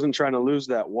definitely wasn't trying to lose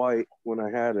that white when I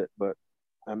had it, but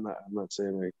I'm not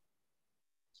saying like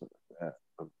something like that.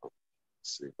 Let's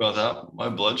see. Well, that my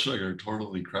blood sugar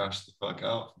totally crashed the fuck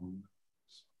out.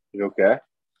 You okay?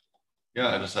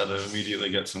 Yeah, I just had to immediately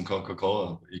get some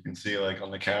Coca-Cola. You can see like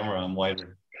on the camera, I'm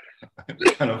whiter.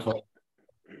 It's kind of fun.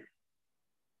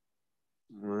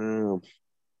 Wow.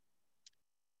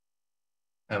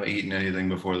 I haven't eaten anything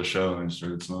before the show and I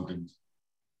started smoking.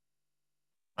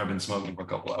 I've been smoking for a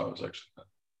couple hours actually.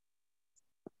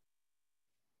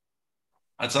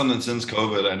 That's something since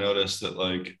COVID. I noticed that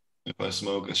like if I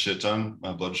smoke a shit ton,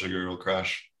 my blood sugar will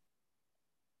crash.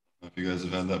 I don't know if you guys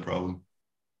have had that problem.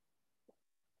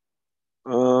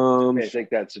 I think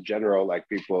that's a general, like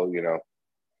people,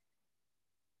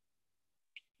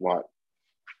 want,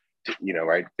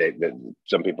 right? They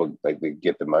some people like they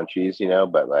get the munchies,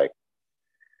 but like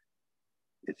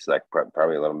it's like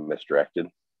probably a little misdirected.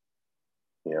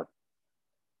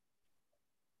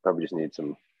 Probably just need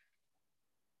some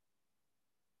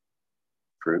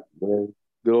fruit. Good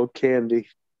old candy.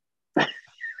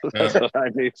 That's what I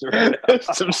need right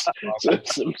some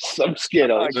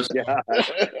Skittles.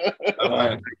 Oh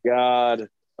my God.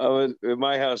 In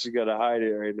my house, you got to hide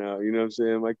it right now. You know what I'm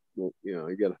saying? Like, you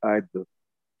got to hide the.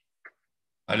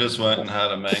 I just went and had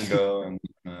a mango and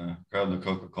grabbed the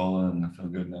Coca-Cola and I feel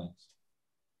good now.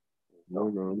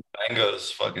 No.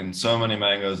 Mangoes, fucking so many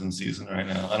mangoes in season right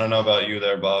now. I don't know about you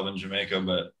there, Bob, in Jamaica,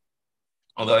 but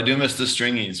although I do miss the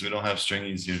stringies, we don't have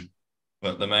stringies here,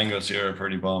 but the mangoes here are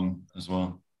pretty bomb as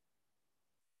well.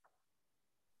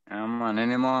 Yeah, man,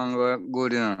 any mango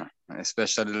good,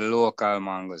 especially the local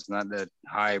mangoes, not the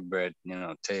hybrid,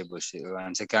 table shit.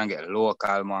 Once you can get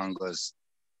local mangoes,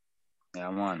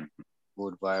 yeah, man,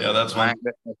 good vibe. Yeah, that's one.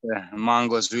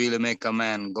 Mangoes really make a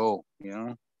man go,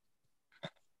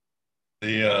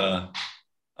 The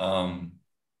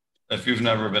if you've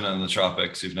never been in the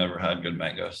tropics, you've never had good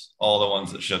mangoes. All the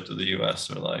ones that ship to the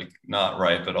US are like not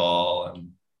ripe at all,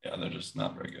 and yeah, they're just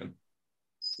not very good.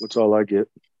 That's all I get.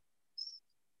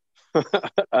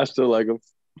 I still like them.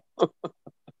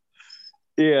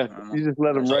 Yeah, you just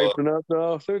let them ripen up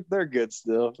though. They're good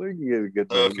still. They can get a good.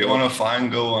 So if you want to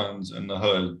find good ones in the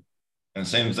hood, and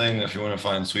same thing if you want to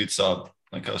find sweet sop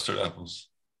like custard apples.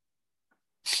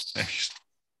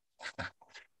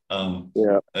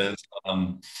 Yeah. Is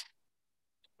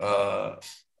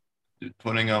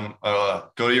putting them go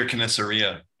to your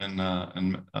caniceria and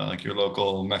like your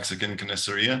local Mexican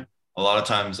caniceria. A lot of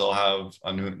times they'll have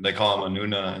they call them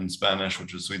anuna in Spanish,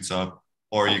 which is sweet sop,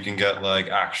 or you can get like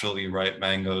actually ripe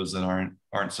mangoes that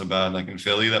aren't so bad. Like in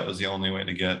Philly, that was the only way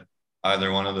to get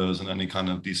either one of those in any kind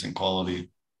of decent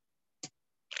quality.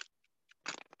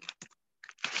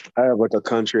 I have like a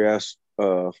country ass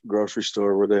grocery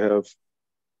store where they have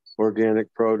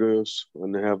organic produce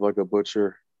and they have like a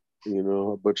butcher,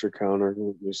 a butcher counter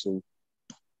with some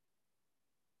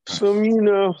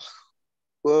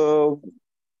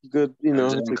good,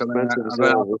 it's expensive as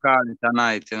hell. I'll call it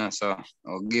tonight, so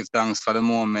I'll give thanks for the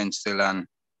moment still and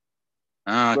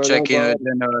check in with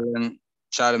general and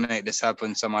try to make this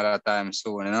happen some other time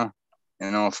soon,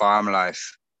 farm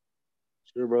life.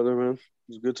 Sure, brother, man.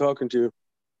 It's good talking to you.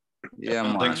 Yeah,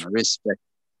 man. Respect.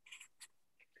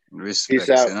 Respects,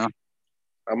 out. you know.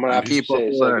 I'm gonna have to Keep up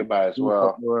say the work. goodbye as Keep well.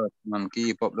 up the work, man.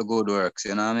 Keep up the good works,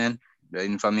 you know what I mean? The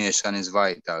information is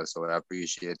vital, so I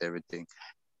appreciate everything.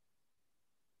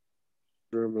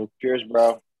 Cheers,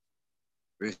 bro.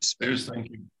 Respect. Cheers, thank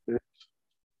you.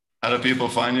 How do people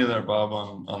find you there, Bob,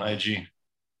 on IG?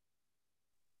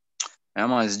 Yeah,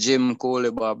 man, it's Jim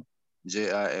Colebob,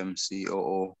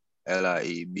 JimCoolebob. Yeah.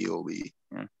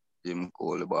 Jim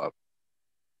Colebob.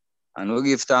 And we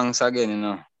give thanks again, you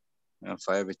know,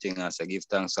 for everything else. I give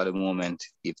thanks for the moment,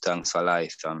 give thanks for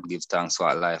life, and give thanks for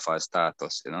what life has taught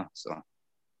us, you know. So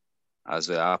as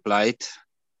we apply it,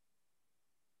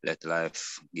 let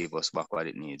life give us back what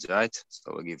it needs, right?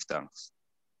 So we give thanks.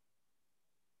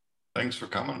 Thanks for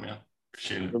coming, man.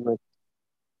 Appreciate it. We're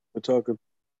talking.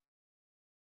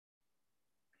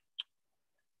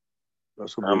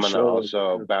 I'm gonna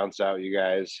also bounce out, you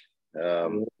guys.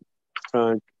 It's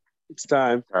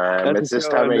time. It's this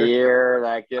time of year,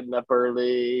 like getting up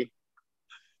early.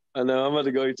 I know. I'm about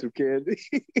to go eat some candy.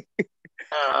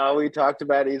 We talked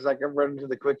about it. He's like, I'm running to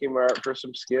the Quickie Mart for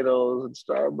some Skittles and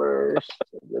Starburst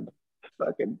and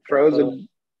fucking frozen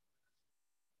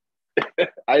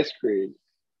ice cream.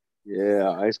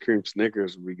 Yeah, ice cream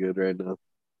Snickers would be good right now.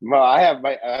 Well, I have a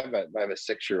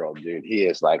 6-year-old dude. He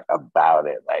is like about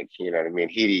it. Like, you know what I mean?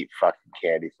 He'd eat fucking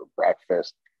candy for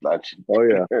breakfast, lunch. Oh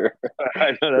yeah,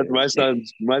 I know that's my son.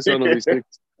 My son will be 6.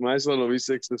 My son will be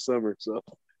 6 this summer. So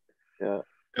yeah.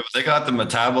 If they got the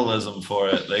metabolism for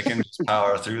it, they can just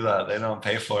power through that. They don't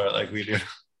pay for it like we do.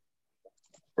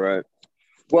 Right.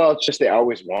 Well, it's just they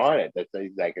always want it. That's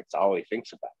like it's all he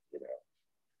thinks about.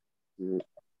 You know.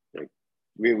 Like,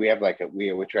 we have like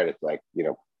we try to, like, you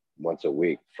know, once a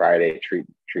week, Friday treat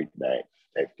night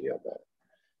type deal. But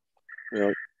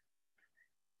yeah.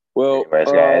 Well,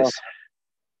 anyways, guys,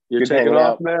 you're taking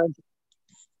off, man.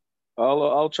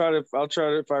 I'll try to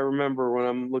if I remember when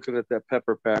I'm looking at that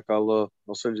pepper pack, I'll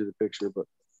send you the picture. But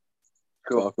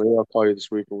cool. Maybe I'll call you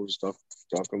this week and we'll just talk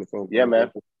on the phone. Yeah,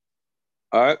 man.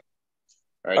 All right,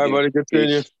 buddy. Good seeing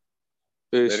you.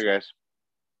 Peace. Later, guys.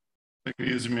 Take it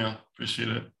easy, man. Appreciate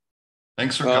it.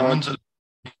 Thanks for coming to.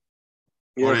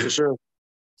 Yeah, for sure.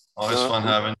 Always fun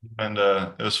having you, and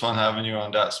it was fun having you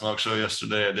on that smoke show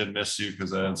yesterday. I did miss you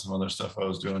because I had some other stuff I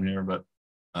was doing here, but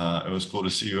it was cool to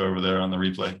see you over there on the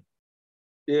replay.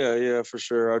 Yeah, for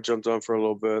sure. I jumped on for a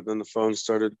little bit, then the phone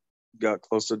got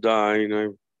close to dying. You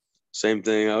know, same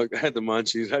thing. I had the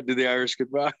munchies. I did the Irish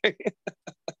goodbye.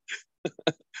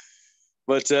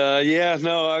 But yeah,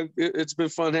 no, it's been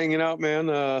fun hanging out, man.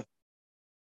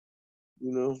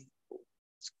 You know,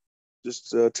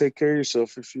 just take care of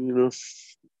yourself. If you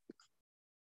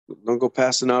don't go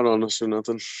passing out on us or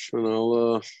nothing. And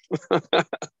I'll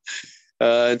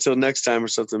until next time or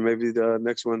something. Maybe the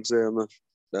next Wednesday on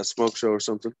that smoke show or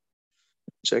something.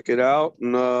 Check it out,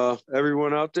 and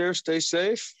everyone out there, stay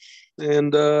safe.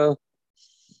 And I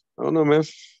don't know, man.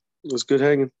 It was good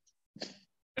hanging.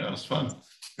 Yeah, it was fun.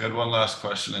 We had one last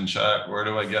question in chat. Where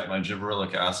do I get my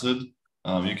gibberellic acid?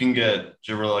 You can get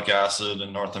gibberellic acid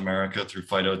in North America through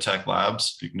Phytotech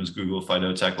Labs. You can just Google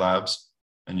Phytotech Labs,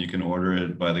 and you can order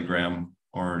it by the gram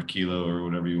or kilo or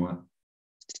whatever you want.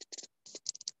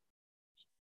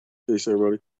 Peace,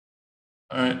 everybody.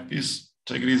 All right, peace.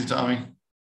 Take it easy, Tommy.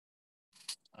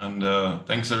 And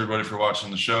thanks, everybody, for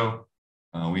watching the show.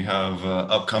 We have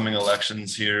upcoming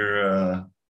elections here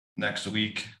next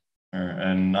week,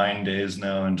 and 9 days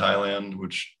now in Thailand,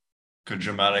 which could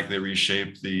dramatically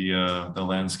reshape the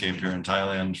landscape here in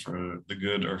Thailand for the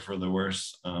good or for the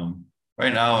worse.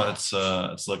 Right now,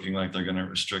 it's looking like they're going to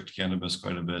restrict cannabis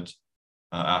quite a bit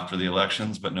after the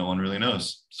elections, but no one really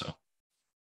knows. So,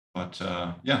 but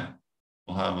yeah,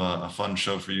 we'll have a fun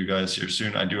show for you guys here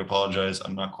soon. I do apologize.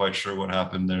 I'm not quite sure what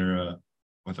happened there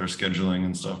with our scheduling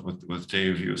and stuff with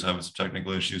Dave. He was having some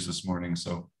technical issues this morning,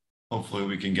 so hopefully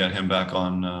we can get him back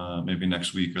on maybe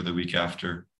next week or the week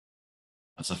after.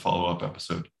 That's a follow-up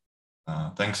episode.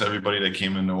 Thanks everybody that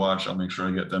came in to watch. I'll make sure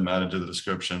I get them added to the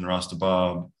description. Rasta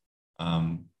Bob,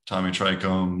 Tommy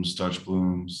Trichomes, Dutch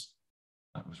Blooms.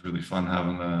 It was really fun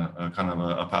having a kind of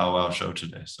a powwow show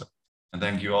today. So, and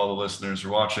thank you all the listeners for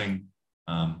watching.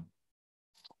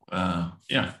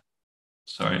 Yeah,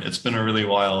 sorry, it's been a really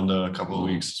wild couple of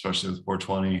weeks, especially with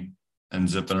 420 and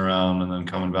zipping around and then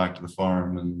coming back to the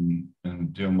farm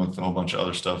and dealing with a whole bunch of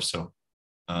other stuff. So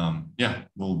yeah,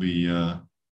 we'll be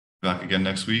back again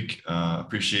next week.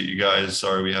 Appreciate you guys.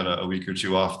 Sorry we had a week or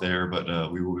two off there,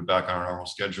 but we will be back on our normal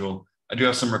schedule. I do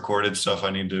have some recorded stuff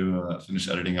I need to finish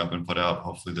editing up and put out.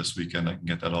 Hopefully this weekend I can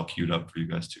get that all queued up for you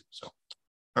guys too. So,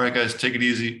 all right, guys, take it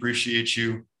easy. Appreciate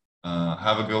you.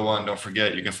 Have a good one. Don't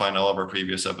forget, you can find all of our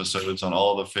previous episodes on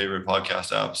all of the favorite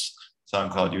podcast apps,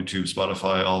 SoundCloud, YouTube,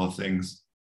 Spotify, all the things,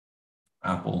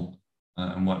 Apple,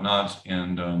 and whatnot.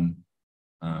 And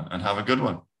have a good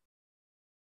one.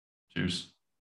 Cheers.